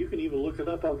DuckDuckGo. You can even look it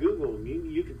up on Google. And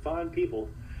you can find people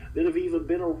that have even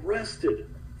been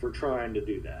arrested for trying to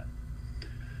do that.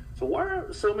 So why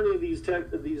are so many of these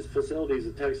facilities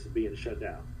in Texas being shut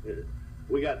down?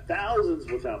 We got thousands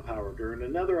without power during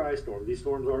another ice storm. These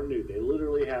storms aren't new. They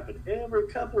literally happen every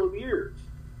couple of years.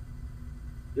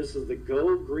 This is the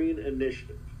Go Green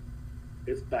Initiative.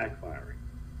 It's backfiring.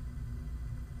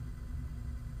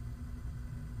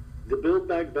 The Build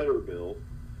Back Better bill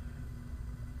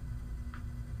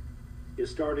is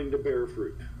starting to bear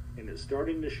fruit, and it's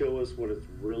starting to show us what it's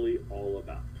really all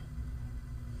about.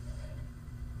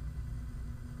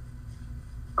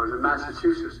 I was in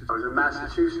Massachusetts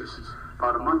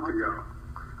about a month ago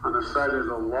on the site of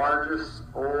the largest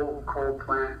old coal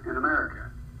plant in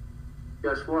America.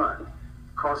 Guess what? It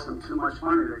costs them too much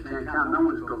money. They can't count. No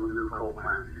one's building a new coal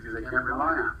plant because they can't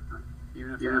rely on it.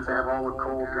 Even if they have all the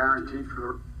coal guaranteed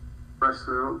for the rest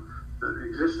of the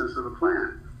existence of the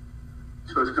plant.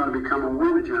 So it's going to become a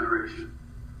wind generation.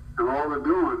 And all they're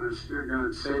doing is they're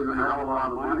going to save them a hell of a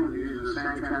lot of money. They're using the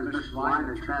same transmission line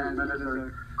that transmitted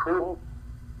the coal.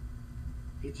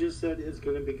 He just said it's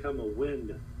going to become a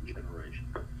wind generation.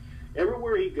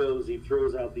 Everywhere he goes, he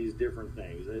throws out these different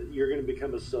things. You're going to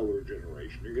become a solar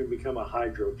generation. You're going to become a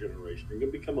hydro generation. You're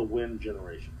going to become a wind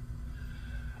generation.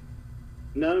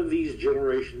 None of these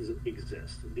generations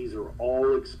exist. These are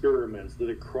all experiments that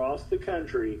across the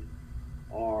country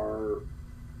are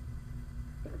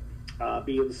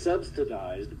being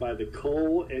subsidized by the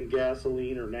coal and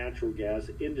gasoline or natural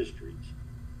gas industries.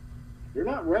 They're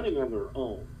not running on their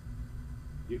own.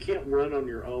 You can't run on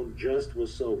your own just with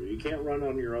solar. You can't run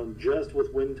on your own just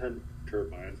with wind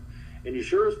turbines. And you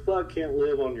sure as fuck can't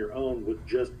live on your own with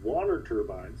just water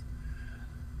turbines,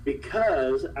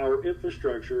 because our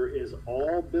infrastructure is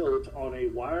all built on a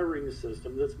wiring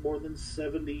system that's more than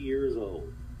 70 years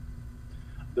old.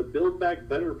 The Build Back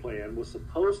Better plan was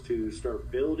supposed to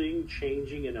start building,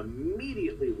 changing, and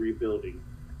immediately rebuilding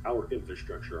our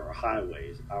infrastructure, our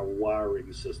highways, our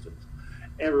wiring systems.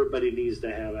 Everybody needs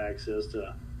to have access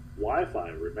to Wi-Fi.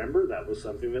 Remember, that was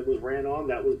something that was ran on.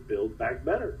 That was Build Back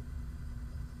Better.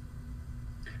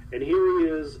 And here he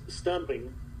is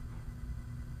stumping,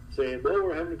 saying, well,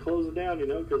 we're having to close it down,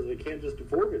 because they can't just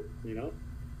afford it,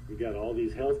 You got all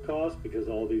these health costs because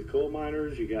of all these coal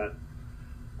miners. You got,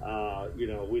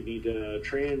 we need to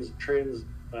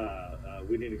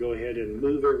we need to go ahead and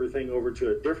move everything over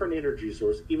to a different energy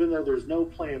source, even though there's no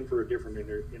plan for a different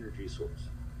energy source.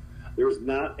 There's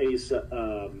not a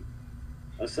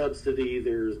subsidy.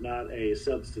 There's not a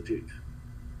substitute.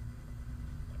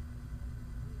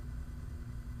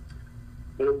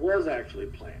 But it was actually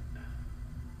planned.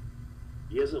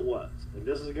 Yes, it was. And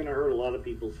this is going to hurt a lot of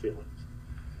people's feelings.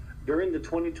 During the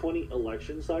 2020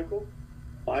 election cycle,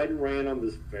 Biden ran on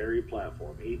this very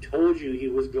platform. He told you he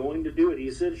was going to do it.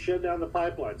 He said shut down the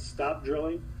pipeline, stop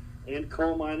drilling and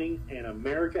coal mining, and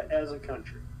America as a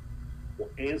country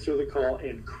will answer the call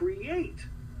and create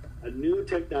a new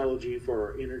technology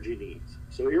for our energy needs.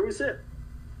 So here we sit,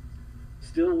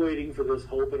 still waiting for this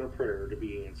hope and a prayer to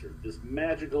be answered, this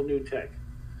magical new tech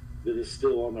that is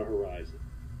still on the horizon.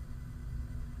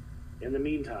 In the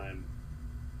meantime,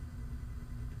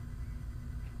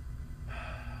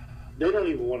 they don't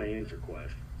even want to answer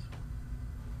questions.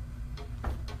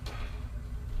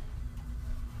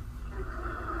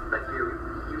 Thank you.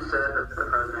 You said that the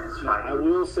president is Now, fighting. I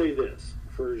will say this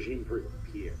for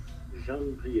Jean-Pierre.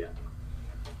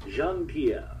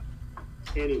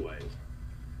 Anyways,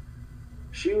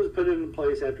 she was put in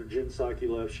place after Jen Psaki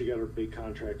left. She got her big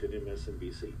contract at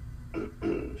MSNBC.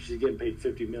 She's getting paid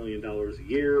 $50 million a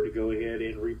year to go ahead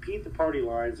and repeat the party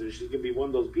lines, and she's going to be one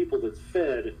of those people that's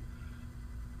fed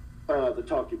the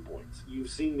talking points. You've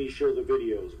seen me show the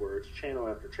videos where it's channel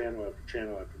after channel after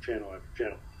channel after channel after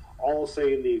channel, all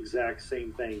saying the exact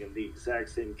same thing in the exact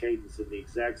same cadence in the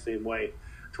exact same way,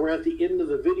 to where at the end of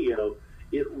the video,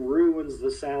 it ruins the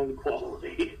sound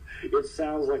quality. It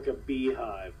sounds like a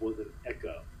beehive with an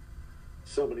echo.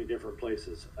 So many different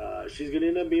places. She's going to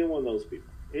end up being one of those people.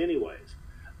 Anyways,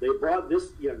 they brought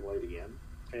this young lady in,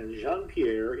 and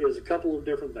Jean-Pierre is a couple of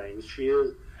different things. She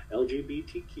is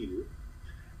LGBTQ.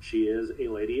 She is a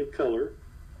lady of color.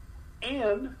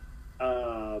 And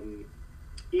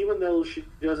even though she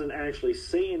doesn't actually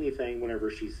say anything whenever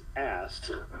she's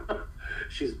asked,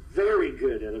 she's very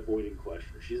good at avoiding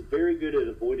questions. She's very good at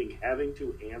avoiding having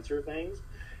to answer things.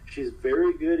 She's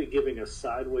very good at giving a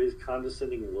sideways,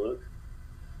 condescending look.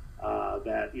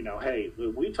 That, you know, hey,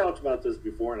 we talked about this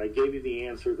before, and I gave you the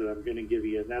answer that I'm going to give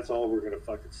you, and that's all we're going to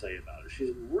fucking say about it.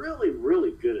 She's really,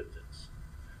 really good at this.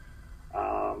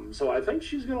 So I think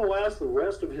she's going to last the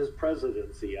rest of his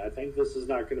presidency. I think this is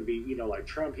not going to be, you know, like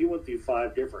Trump. He went through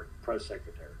 5 different press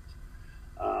secretaries.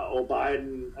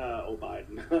 Obama,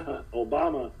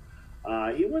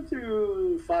 he went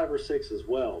through 5 or 6 as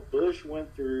well. Bush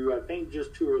went through, I think,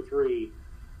 just 2 or 3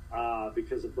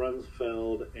 because of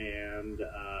Rumsfeld and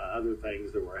other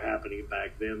things that were happening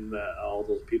back then. All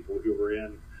those people who were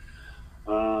in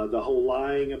the whole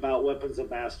lying about weapons of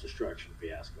mass destruction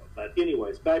fiasco. But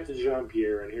anyways, back to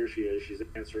Jean-Pierre, and here she is. She's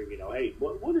answering, you know, hey,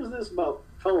 what is this about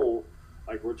coal?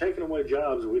 Like, we're taking away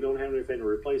jobs and we don't have anything to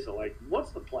replace it. Like,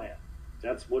 what's the plan?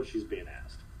 That's what she's being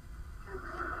asked.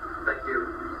 Thank you.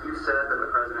 You said that the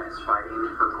president is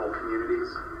fighting for coal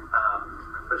communities.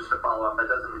 But just to follow up, that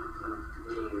doesn't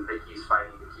mean that he's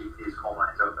fighting to keep these coal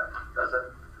mines open, does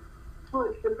it? Well,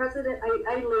 the president,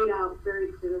 I laid out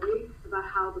very clearly about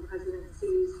how the president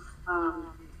sees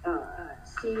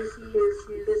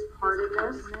his part in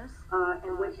this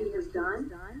and what he has done.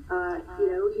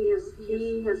 You know, he has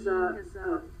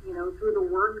you know, through the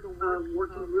work of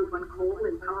working group on coal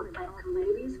and power plant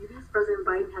communities, President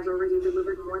Biden has already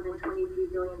delivered more than $23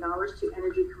 billion to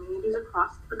energy communities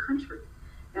across the country.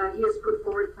 He has put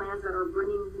forward plans that are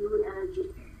bringing new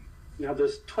energy. Now,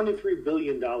 this $23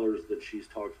 billion that she's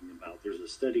talking about, there's a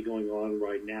study going on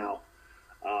right now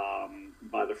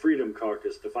by the Freedom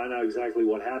Caucus to find out exactly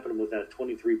what happened with that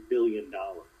 $23 billion.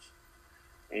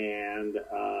 And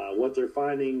what they're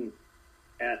finding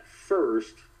at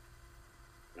first,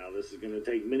 now this is going to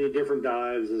take many different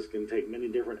dives, this is going to take many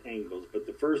different angles, but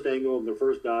the first angle and the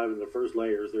first dive and the first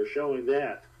layers, they're showing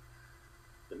that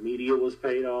the media was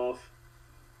paid off,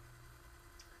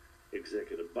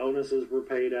 executive bonuses were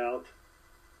paid out,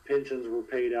 pensions were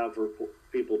paid out for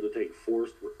people to take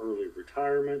forced early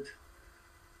retirement,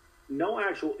 no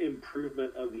actual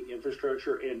improvement of the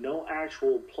infrastructure, and no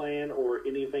actual plan or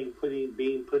anything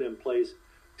being put in place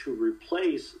to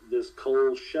replace this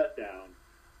coal shutdown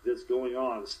that's going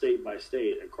on state by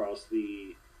state across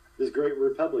this great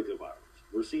republic of ours.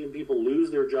 We're seeing people lose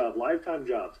their job, lifetime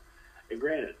jobs. And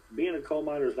granted, being a coal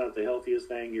miner is not the healthiest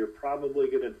thing. You're probably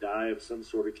going to die of some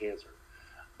sort of cancer.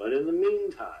 But in the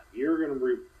meantime, you're going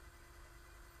to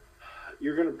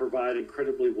provide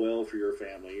incredibly well for your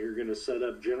family. You're going to set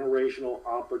up generational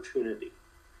opportunity.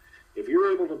 If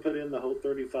you're able to put in the whole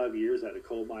 35 years at a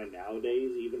coal mine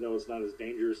nowadays, even though it's not as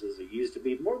dangerous as it used to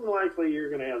be, more than likely you're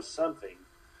going to have something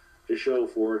to show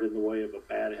for it in the way of a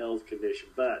bad health condition.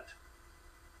 But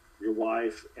your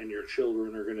wife and your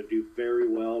children are going to do very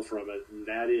well from it, and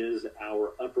that is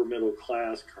our upper middle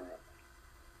class currently.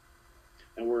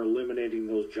 And we're eliminating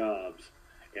those jobs.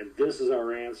 And this is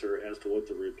our answer as to what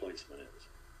the replacement is.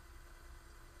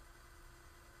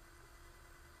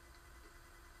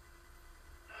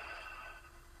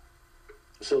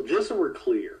 So just so we're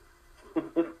clear,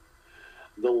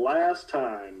 the last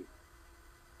time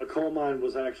coal mine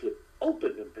was actually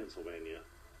opened in Pennsylvania.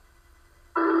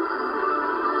 To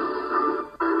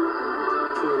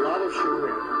a lot of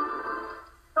chagrin.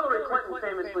 Hillary Clinton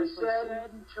famously said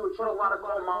she would put a lot of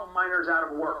coal miners out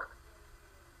of work.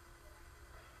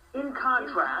 In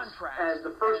contrast, as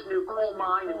the first new coal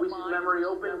mine in recent memory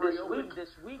opened this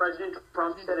week, President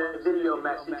Trump said in a video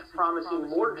message promising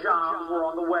more jobs were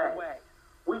on the way.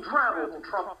 We traveled to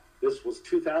Trump. This was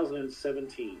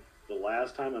 2017, the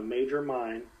last time a major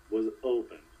mine was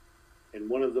opened in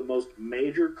one of the most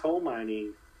major coal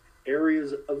mining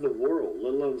areas of the world,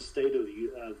 let alone the state of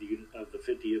the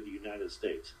 50 of the United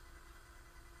States.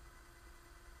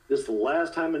 This is the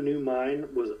last time a new mine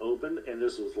was opened, and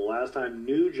this was the last time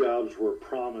new jobs were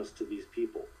promised to these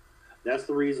people. That's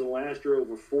the reason last year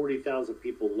over 40,000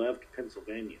 people left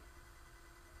Pennsylvania.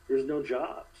 There's no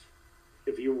jobs.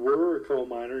 If you were a coal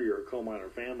miner, you're a coal miner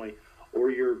family,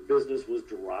 or your business was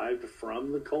derived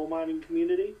from the coal mining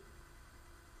community,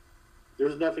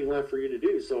 there's nothing left for you to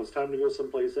do. So it's time to go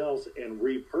someplace else and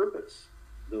repurpose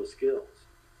those skills.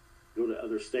 Go to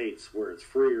other states where it's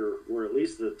freer, where at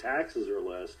least the taxes are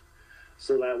less,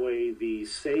 so that way the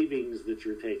savings that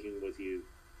you're taking with you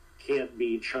can't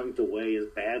be chunked away as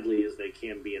badly as they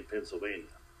can be in Pennsylvania.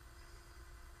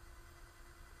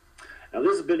 Now,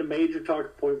 this has been a major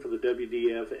talking point for the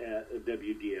WEF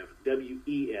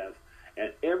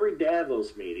at every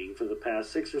Davos meeting for the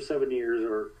past 6 or 7 years,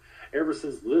 or ever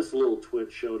since this little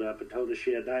twitch showed up and told us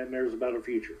she had nightmares about her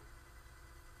future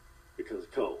because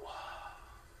of coal.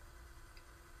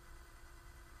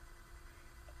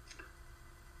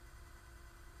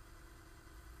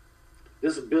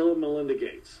 This is Bill and Melinda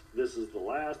Gates. This is the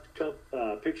last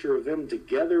picture of them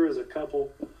together as a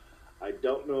couple. I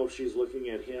don't know if she's looking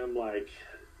at him like,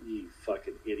 you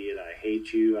fucking idiot, I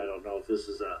hate you. I don't know if this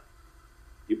is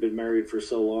you've been married for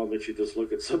so long that you just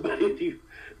look at somebody and you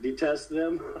detest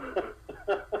them.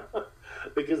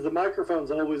 Because the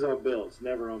microphone's always on Bill. It's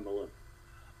never on Melinda.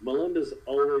 Melinda's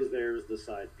always there as the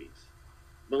side piece.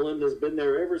 Melinda's been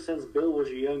there ever since Bill was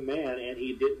a young man and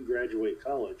he didn't graduate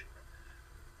college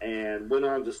and went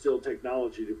on to Still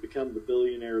Technology to become the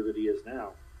billionaire that he is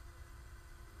now.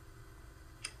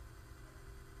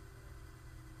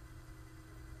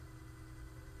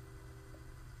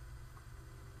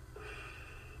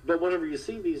 But whenever you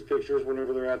see these pictures,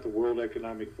 whenever they're at the World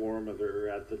Economic Forum or they're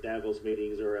at the Davos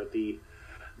meetings or at the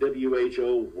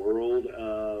WHO World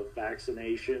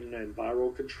Vaccination and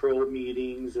Viral Control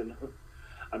meetings, and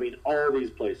I mean all these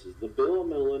places, the Bill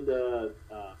and Melinda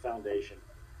Foundation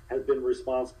has been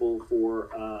responsible for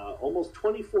almost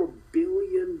 $24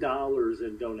 billion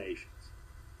in donations.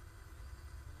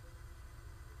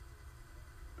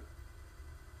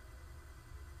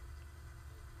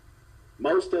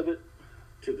 Most of it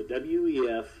to the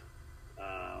WEF,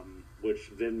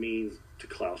 which then means to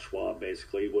Klaus Schwab,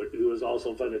 basically, who is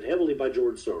also funded heavily by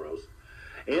George Soros,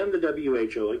 and the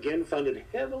WHO, again funded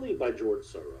heavily by George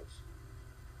Soros.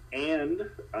 And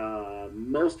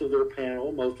most of their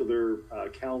panel, most of their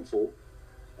council,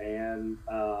 and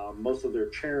most of their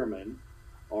chairmen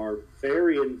are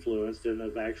very influenced and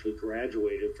have actually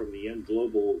graduated from the Young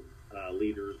Global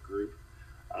Leaders Group,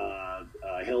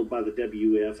 held by the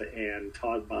WEF and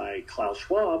taught by Klaus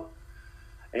Schwab.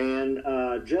 And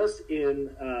just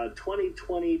in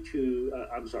 2020 to,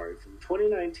 from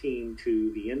 2019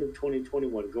 to the end of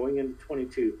 2021, going into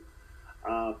 22,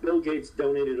 Bill Gates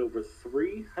donated over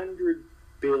 $300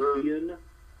 billion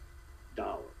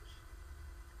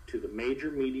to the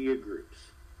major media groups.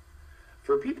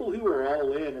 For people who are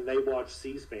all in and they watch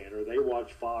C-SPAN or they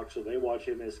watch Fox or they watch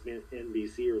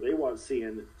MSNBC or they watch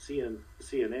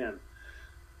CNN,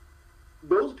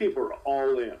 those people are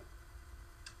all in.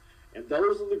 And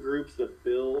those are the groups that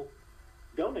Bill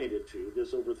donated to,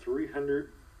 this over $300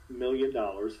 million.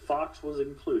 Fox was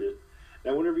included.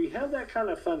 Now, whenever you have that kind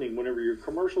of funding, whenever your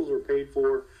commercials are paid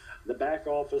for, the back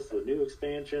office, the new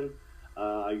expansion,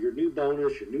 your new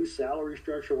bonus, your new salary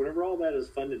structure, whenever all that is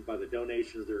funded by the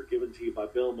donations that are given to you by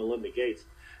Bill and Melinda Gates,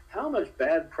 how much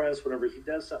bad press, whenever he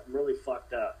does something really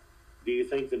fucked up, do you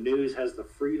think the news has the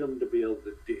freedom to be able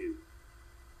to do?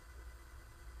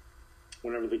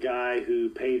 Whenever the guy who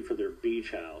paid for their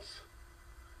beach house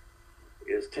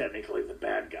is technically the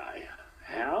bad guy.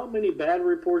 How many bad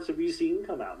reports have you seen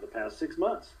come out in the past 6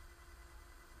 months?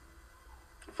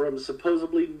 From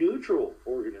supposedly neutral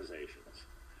organizations.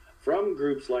 From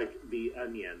groups like The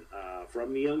Onion.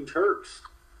 From the Young Turks.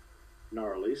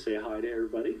 Gnarly, say hi to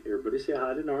everybody. Everybody say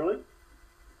hi to Gnarly.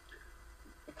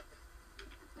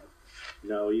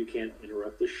 No, you can't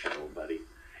interrupt the show, buddy.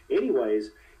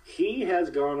 Anyways, he has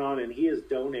gone on and he has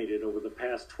donated over the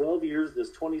past 12 years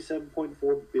this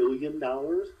 $27.4 billion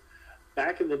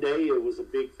back in the day, it was a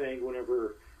big thing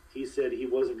whenever he said he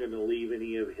wasn't going to leave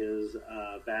any of his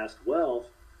vast wealth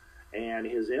and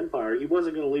his empire. He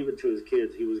wasn't going to leave it to his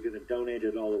kids. He was going to donate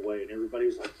it all away. And everybody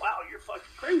was like, wow, you're fucking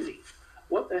crazy.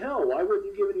 What the hell? Why wouldn't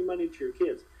you give any money to your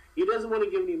kids? He doesn't want to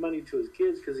give any money to his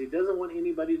kids because he doesn't want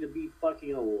anybody to be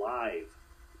fucking alive.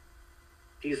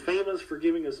 He's famous for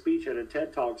giving a speech at a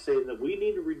TED Talk saying that we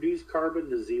need to reduce carbon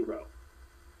to zero.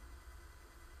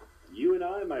 You and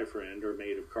I, my friend, are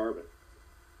made of carbon.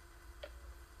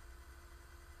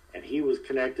 And he was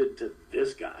connected to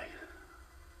this guy.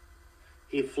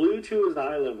 He flew to his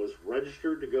island, was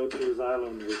registered to go to his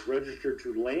island, was registered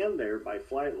to land there by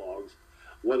flight logs,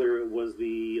 whether it was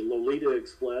the Lolita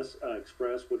Express,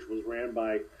 which was ran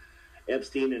by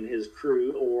Epstein and his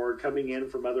crew, or coming in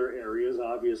from other areas.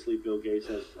 Obviously, Bill Gates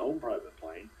has his own private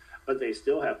plane, but they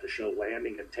still have to show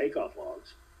landing and takeoff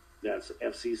logs. That's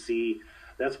FCC.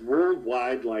 That's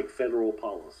worldwide, like federal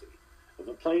policy. If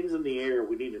a plane's in the air,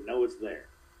 we need to know it's there.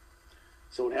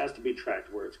 So it has to be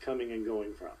tracked where it's coming and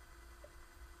going from.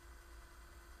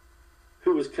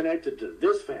 Who was connected to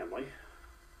this family,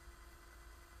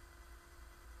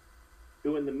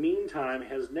 who in the meantime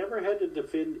has never had to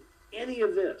defend any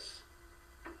of this.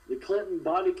 The Clinton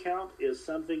body count is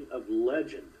something of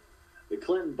legend. The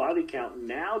Clinton body count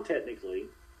now technically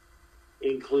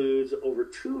includes over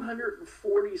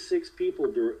 246 people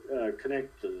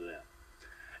connected to them.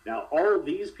 Now, all of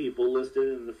these people listed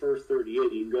in the first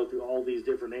 38, you can go through all these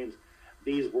different names.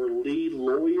 These were lead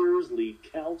lawyers, lead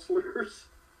counselors,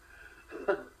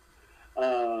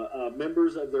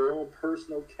 members of their own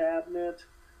personal cabinet,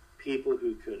 people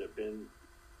who could have been,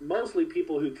 mostly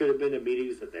people who could have been in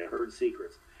meetings that they heard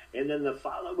secrets. And then the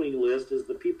following list is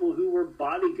the people who were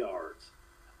bodyguards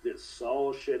that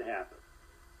saw shit happen.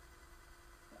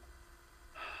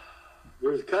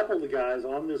 There's a couple of the guys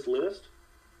on this list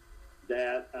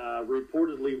that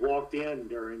reportedly walked in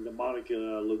during the Monica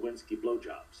Lewinsky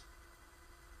blowjobs.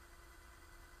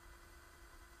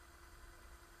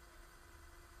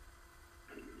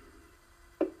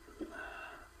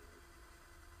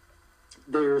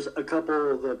 There's a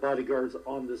couple of the bodyguards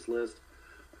on this list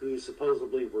who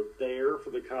supposedly were there for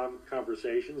the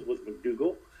conversations with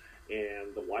McDougal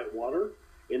and the Whitewater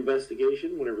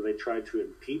investigation whenever they tried to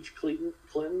impeach Clinton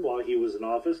while he was in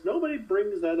office. Nobody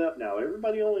brings that up now.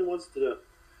 Everybody only wants to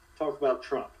talk about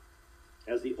Trump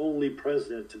as the only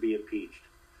president to be impeached.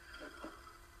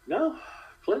 No,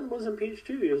 Clinton was impeached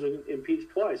too. He was impeached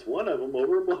twice. One of them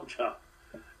over a blowjob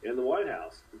in the White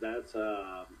House. That's,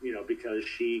 because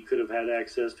she could have had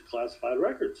access to classified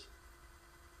records.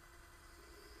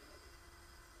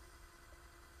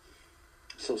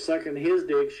 So sucking his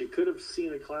dick, she could have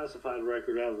seen a classified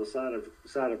record out of the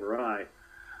side of her eye.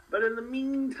 But in the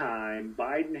meantime,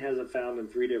 Biden has it found in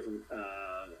 3 different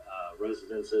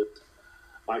residences.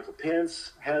 Michael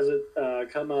Pence has it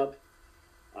come up.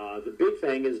 The big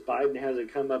thing is Biden has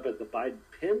it come up at the Biden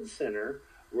Penn Center,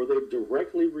 where they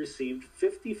directly received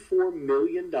 $54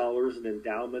 million in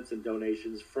endowments and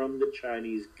donations from the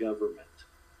Chinese government.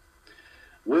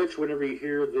 Which, whenever you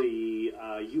hear the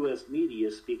U.S.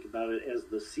 media speak about it as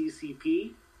the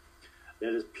CCP,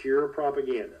 that is pure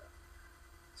propaganda.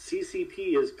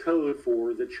 CCP is code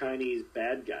for the Chinese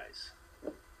bad guys.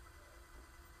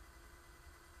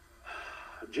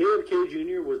 JFK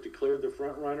Jr. was declared the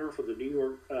front runner for the New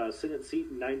York Senate seat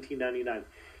in 1999.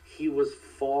 He was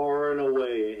far and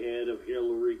away ahead of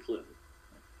Hillary Clinton.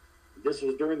 This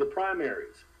was during the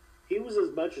primaries. He was as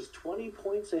much as 20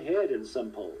 points ahead in some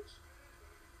polls.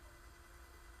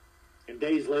 And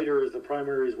days later, as the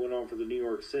primaries went on for the New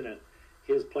York Senate,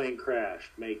 his plane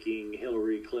crashed, making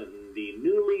Hillary Clinton the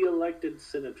newly elected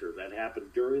senator. That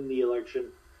happened during the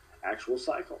election actual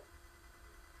cycle.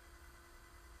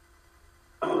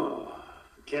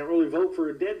 Can't really vote for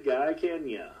a dead guy, can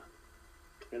ya?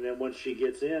 And then once she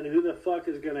gets in, who the fuck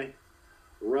is going to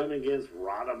run against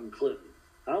Rodham Clinton?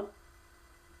 Huh?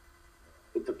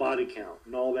 With the body count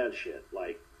and all that shit.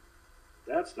 Like,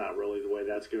 that's not really the way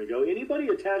that's going to go. Anybody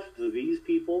attached to these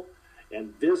people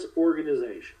and this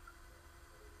organization,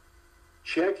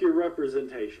 check your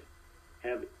representation.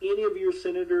 Have any of your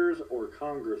senators or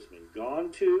congressmen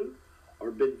gone to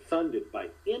or been funded by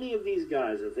any of these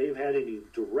guys if they've had any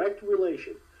direct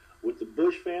relation with the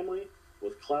Bush family,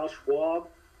 with Klaus Schwab,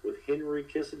 with Henry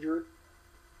Kissinger?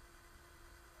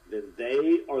 Then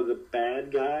they are the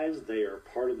bad guys. They are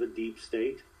part of the deep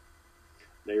state.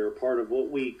 They are part of what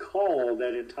we call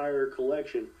that entire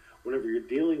collection whenever you're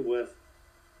dealing with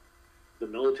the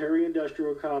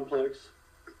military-industrial complex,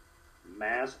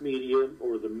 mass media,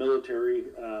 or the military,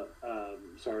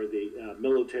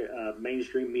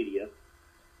 mainstream media,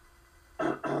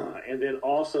 And then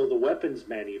also the weapons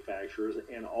manufacturers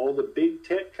and all the big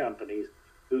tech companies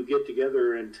who get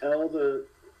together and tell the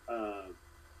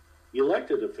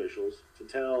elected officials to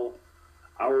tell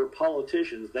our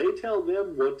politicians, they tell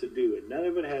them what to do, and none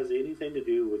of it has anything to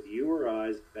do with you or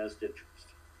I's best interest.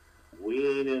 We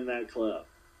ain't in that club,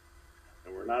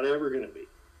 and we're not ever going to be.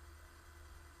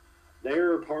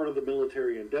 They're a part of the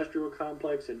military-industrial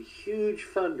complex and huge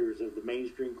funders of the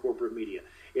mainstream corporate media.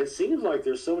 It seems like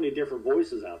there's so many different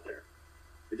voices out there.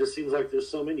 It just seems like there's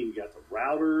so many. You got the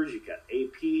Routers, you got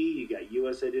AP, you got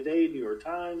USA Today, New York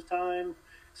Times, Time,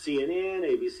 CNN,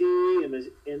 ABC,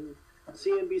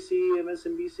 CNBC,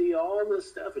 MSNBC, all this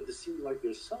stuff. It just seems like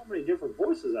there's so many different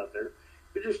voices out there.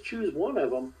 If you just choose one of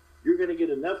them, you're going to get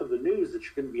enough of the news that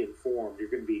you're going to be informed. You're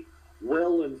going to be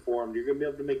well informed. You're going to be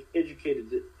able to make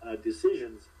educated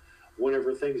decisions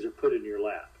whenever things are put in your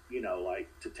lap, like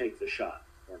to take the shot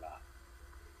or not.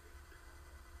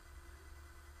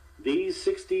 These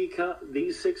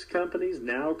 6 companies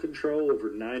now control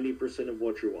over 90% of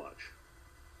what you watch.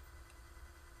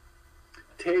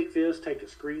 Take a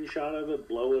screenshot of it,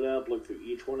 blow it up, look through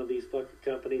each one of these fucking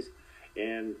companies,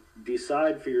 and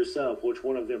decide for yourself which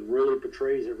one of them really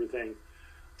portrays everything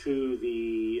to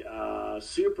the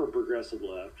super progressive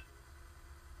left,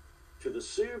 to the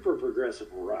super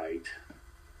progressive right.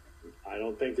 I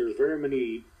don't think there's very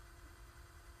many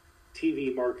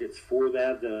TV markets for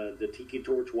that. The Tiki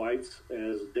Torch whites,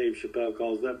 as Dave Chappelle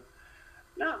calls them,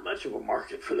 not much of a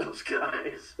market for those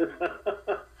guys.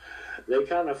 They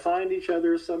kind of find each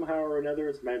other somehow or another.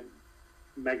 It's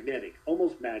magnetic,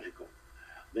 almost magical.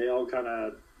 They all kind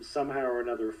of somehow or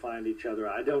another find each other.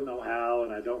 I don't know how,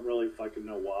 and I don't really fucking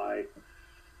know why.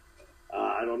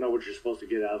 I don't know what you're supposed to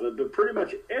get out of it, but pretty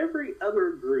much every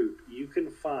other group you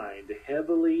can find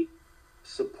heavily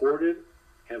supported,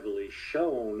 heavily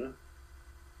shown,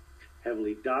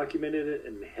 heavily documented,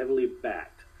 and heavily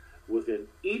backed within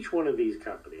each one of these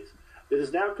companies that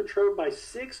is now controlled by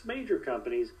 6 major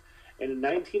companies, and in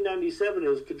 1997 it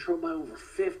was controlled by over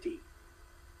 50.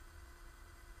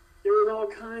 There's all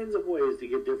kinds of ways to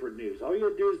get different news. All you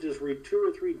have to do is just read 2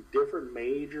 or 3 different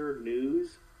major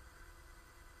news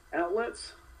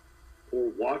outlets or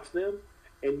watch them,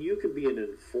 and you could be an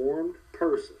informed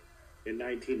person in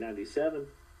 1997.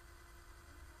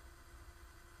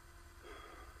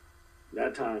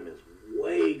 That time is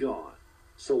way gone.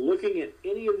 So looking at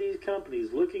any of these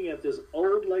companies, looking at this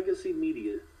old legacy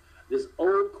media, this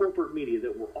old corporate media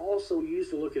that we're all so used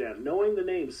to looking at, knowing the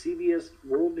names CBS,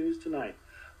 World News Tonight,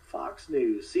 Fox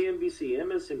News, CNBC,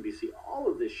 MSNBC, all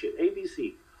of this shit,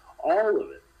 ABC, all of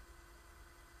it.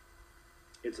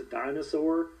 It's a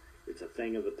dinosaur. It's a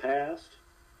thing of the past.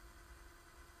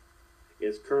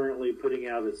 It's currently putting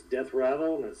out its death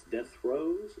rattle and its death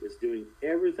throes. It's doing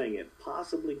everything it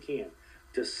possibly can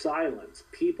to silence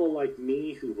people like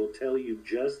me who will tell you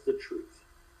just the truth.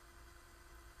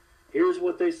 Here's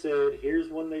what they said. Here's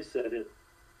when they said it.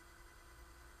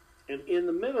 And in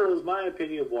the middle is my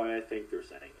opinion of why I think they're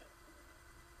saying it.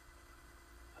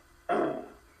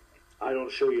 I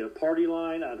don't show you a party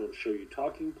line. I don't show you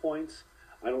talking points.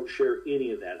 I don't share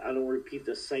any of that. I don't repeat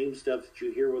the same stuff that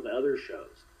you hear with other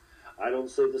shows. I don't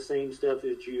say the same stuff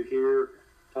that you hear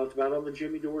talked about on the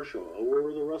Jimmy Dore Show,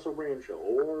 or the Russell Brand Show,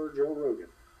 or Joe Rogan,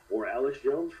 or Alex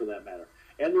Jones for that matter.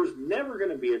 And there's never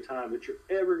going to be a time that you're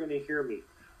ever going to hear me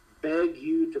beg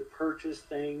you to purchase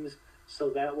things so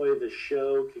that way the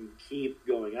show can keep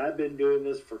going. I've been doing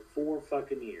this for 4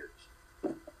 fucking years.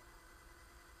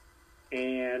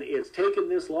 And it's taken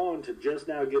this long to just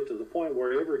now get to the point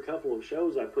where every couple of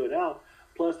shows I put out,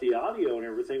 plus the audio and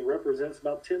everything, represents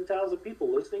about 10,000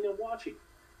 people listening and watching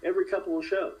every couple of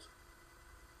shows.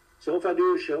 So if I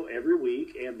do a show every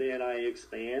week and then I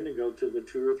expand and go to the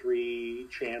 2 or 3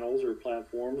 channels or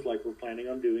platforms like we're planning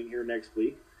on doing here next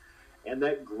week, and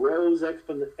that grows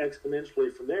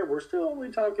exponentially from there, we're still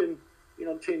only talking,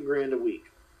 $10,000 a week.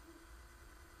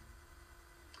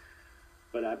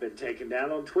 But I've been taken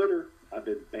down on Twitter. I've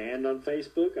been banned on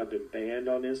Facebook. I've been banned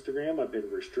on Instagram. I've been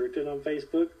restricted on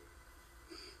Facebook.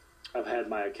 I've had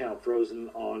my account frozen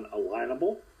on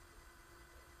Alignable.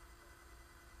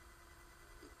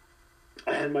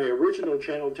 I had my original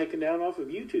channel taken down off of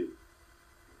YouTube.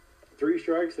 3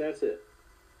 strikes, that's it.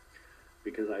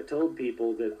 Because I told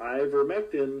people that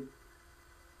ivermectin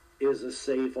is a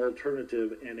safe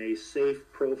alternative and a safe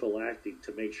prophylactic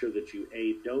to make sure that you,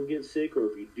 A, don't get sick,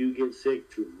 or if you do get sick,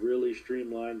 to really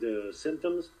streamline the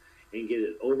symptoms and get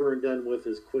it over and done with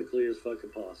as quickly as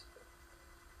fucking possible.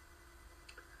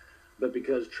 But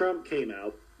because Trump came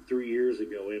out 3 years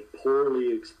ago and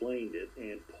poorly explained it,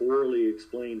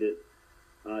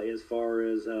 as far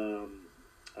as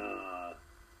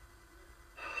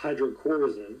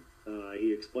hydrocortisone.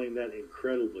 He explained that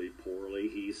incredibly poorly.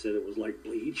 He said it was like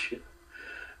bleach.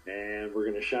 And we're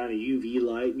going to shine a UV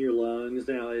light in your lungs.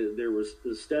 Now, there was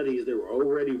the studies that were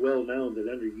already well known that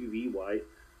under UV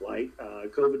light,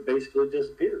 COVID basically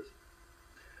disappears.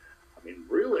 I mean,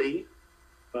 really,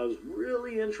 if I was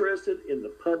really interested in the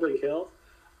public health,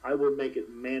 I would make it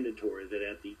mandatory that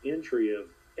at the entry of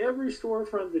every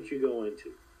storefront that you go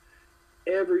into,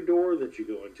 every door that you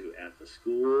go into, at the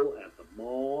school, at the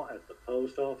mall, at the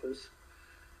post office,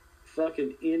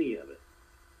 fucking any of it,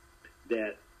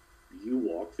 that you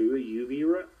walk through a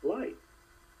UV light.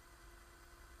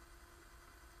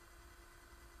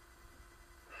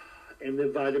 And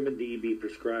then vitamin D be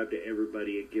prescribed to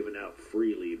everybody and given out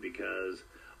freely, because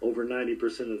over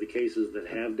 90% of the cases that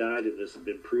have died, and this has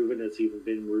been proven, it's even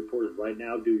been reported right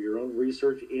now, do your own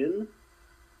research in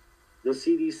the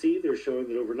CDC. They're showing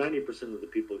that over 90% of the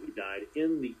people who died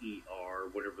in the ER,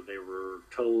 whenever they were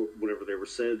told, whenever they were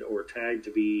said or tagged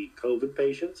to be COVID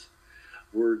patients,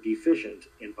 were deficient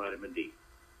in vitamin D.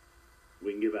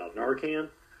 We can give out Narcan.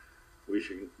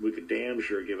 We could damn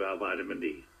sure give out vitamin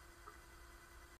D.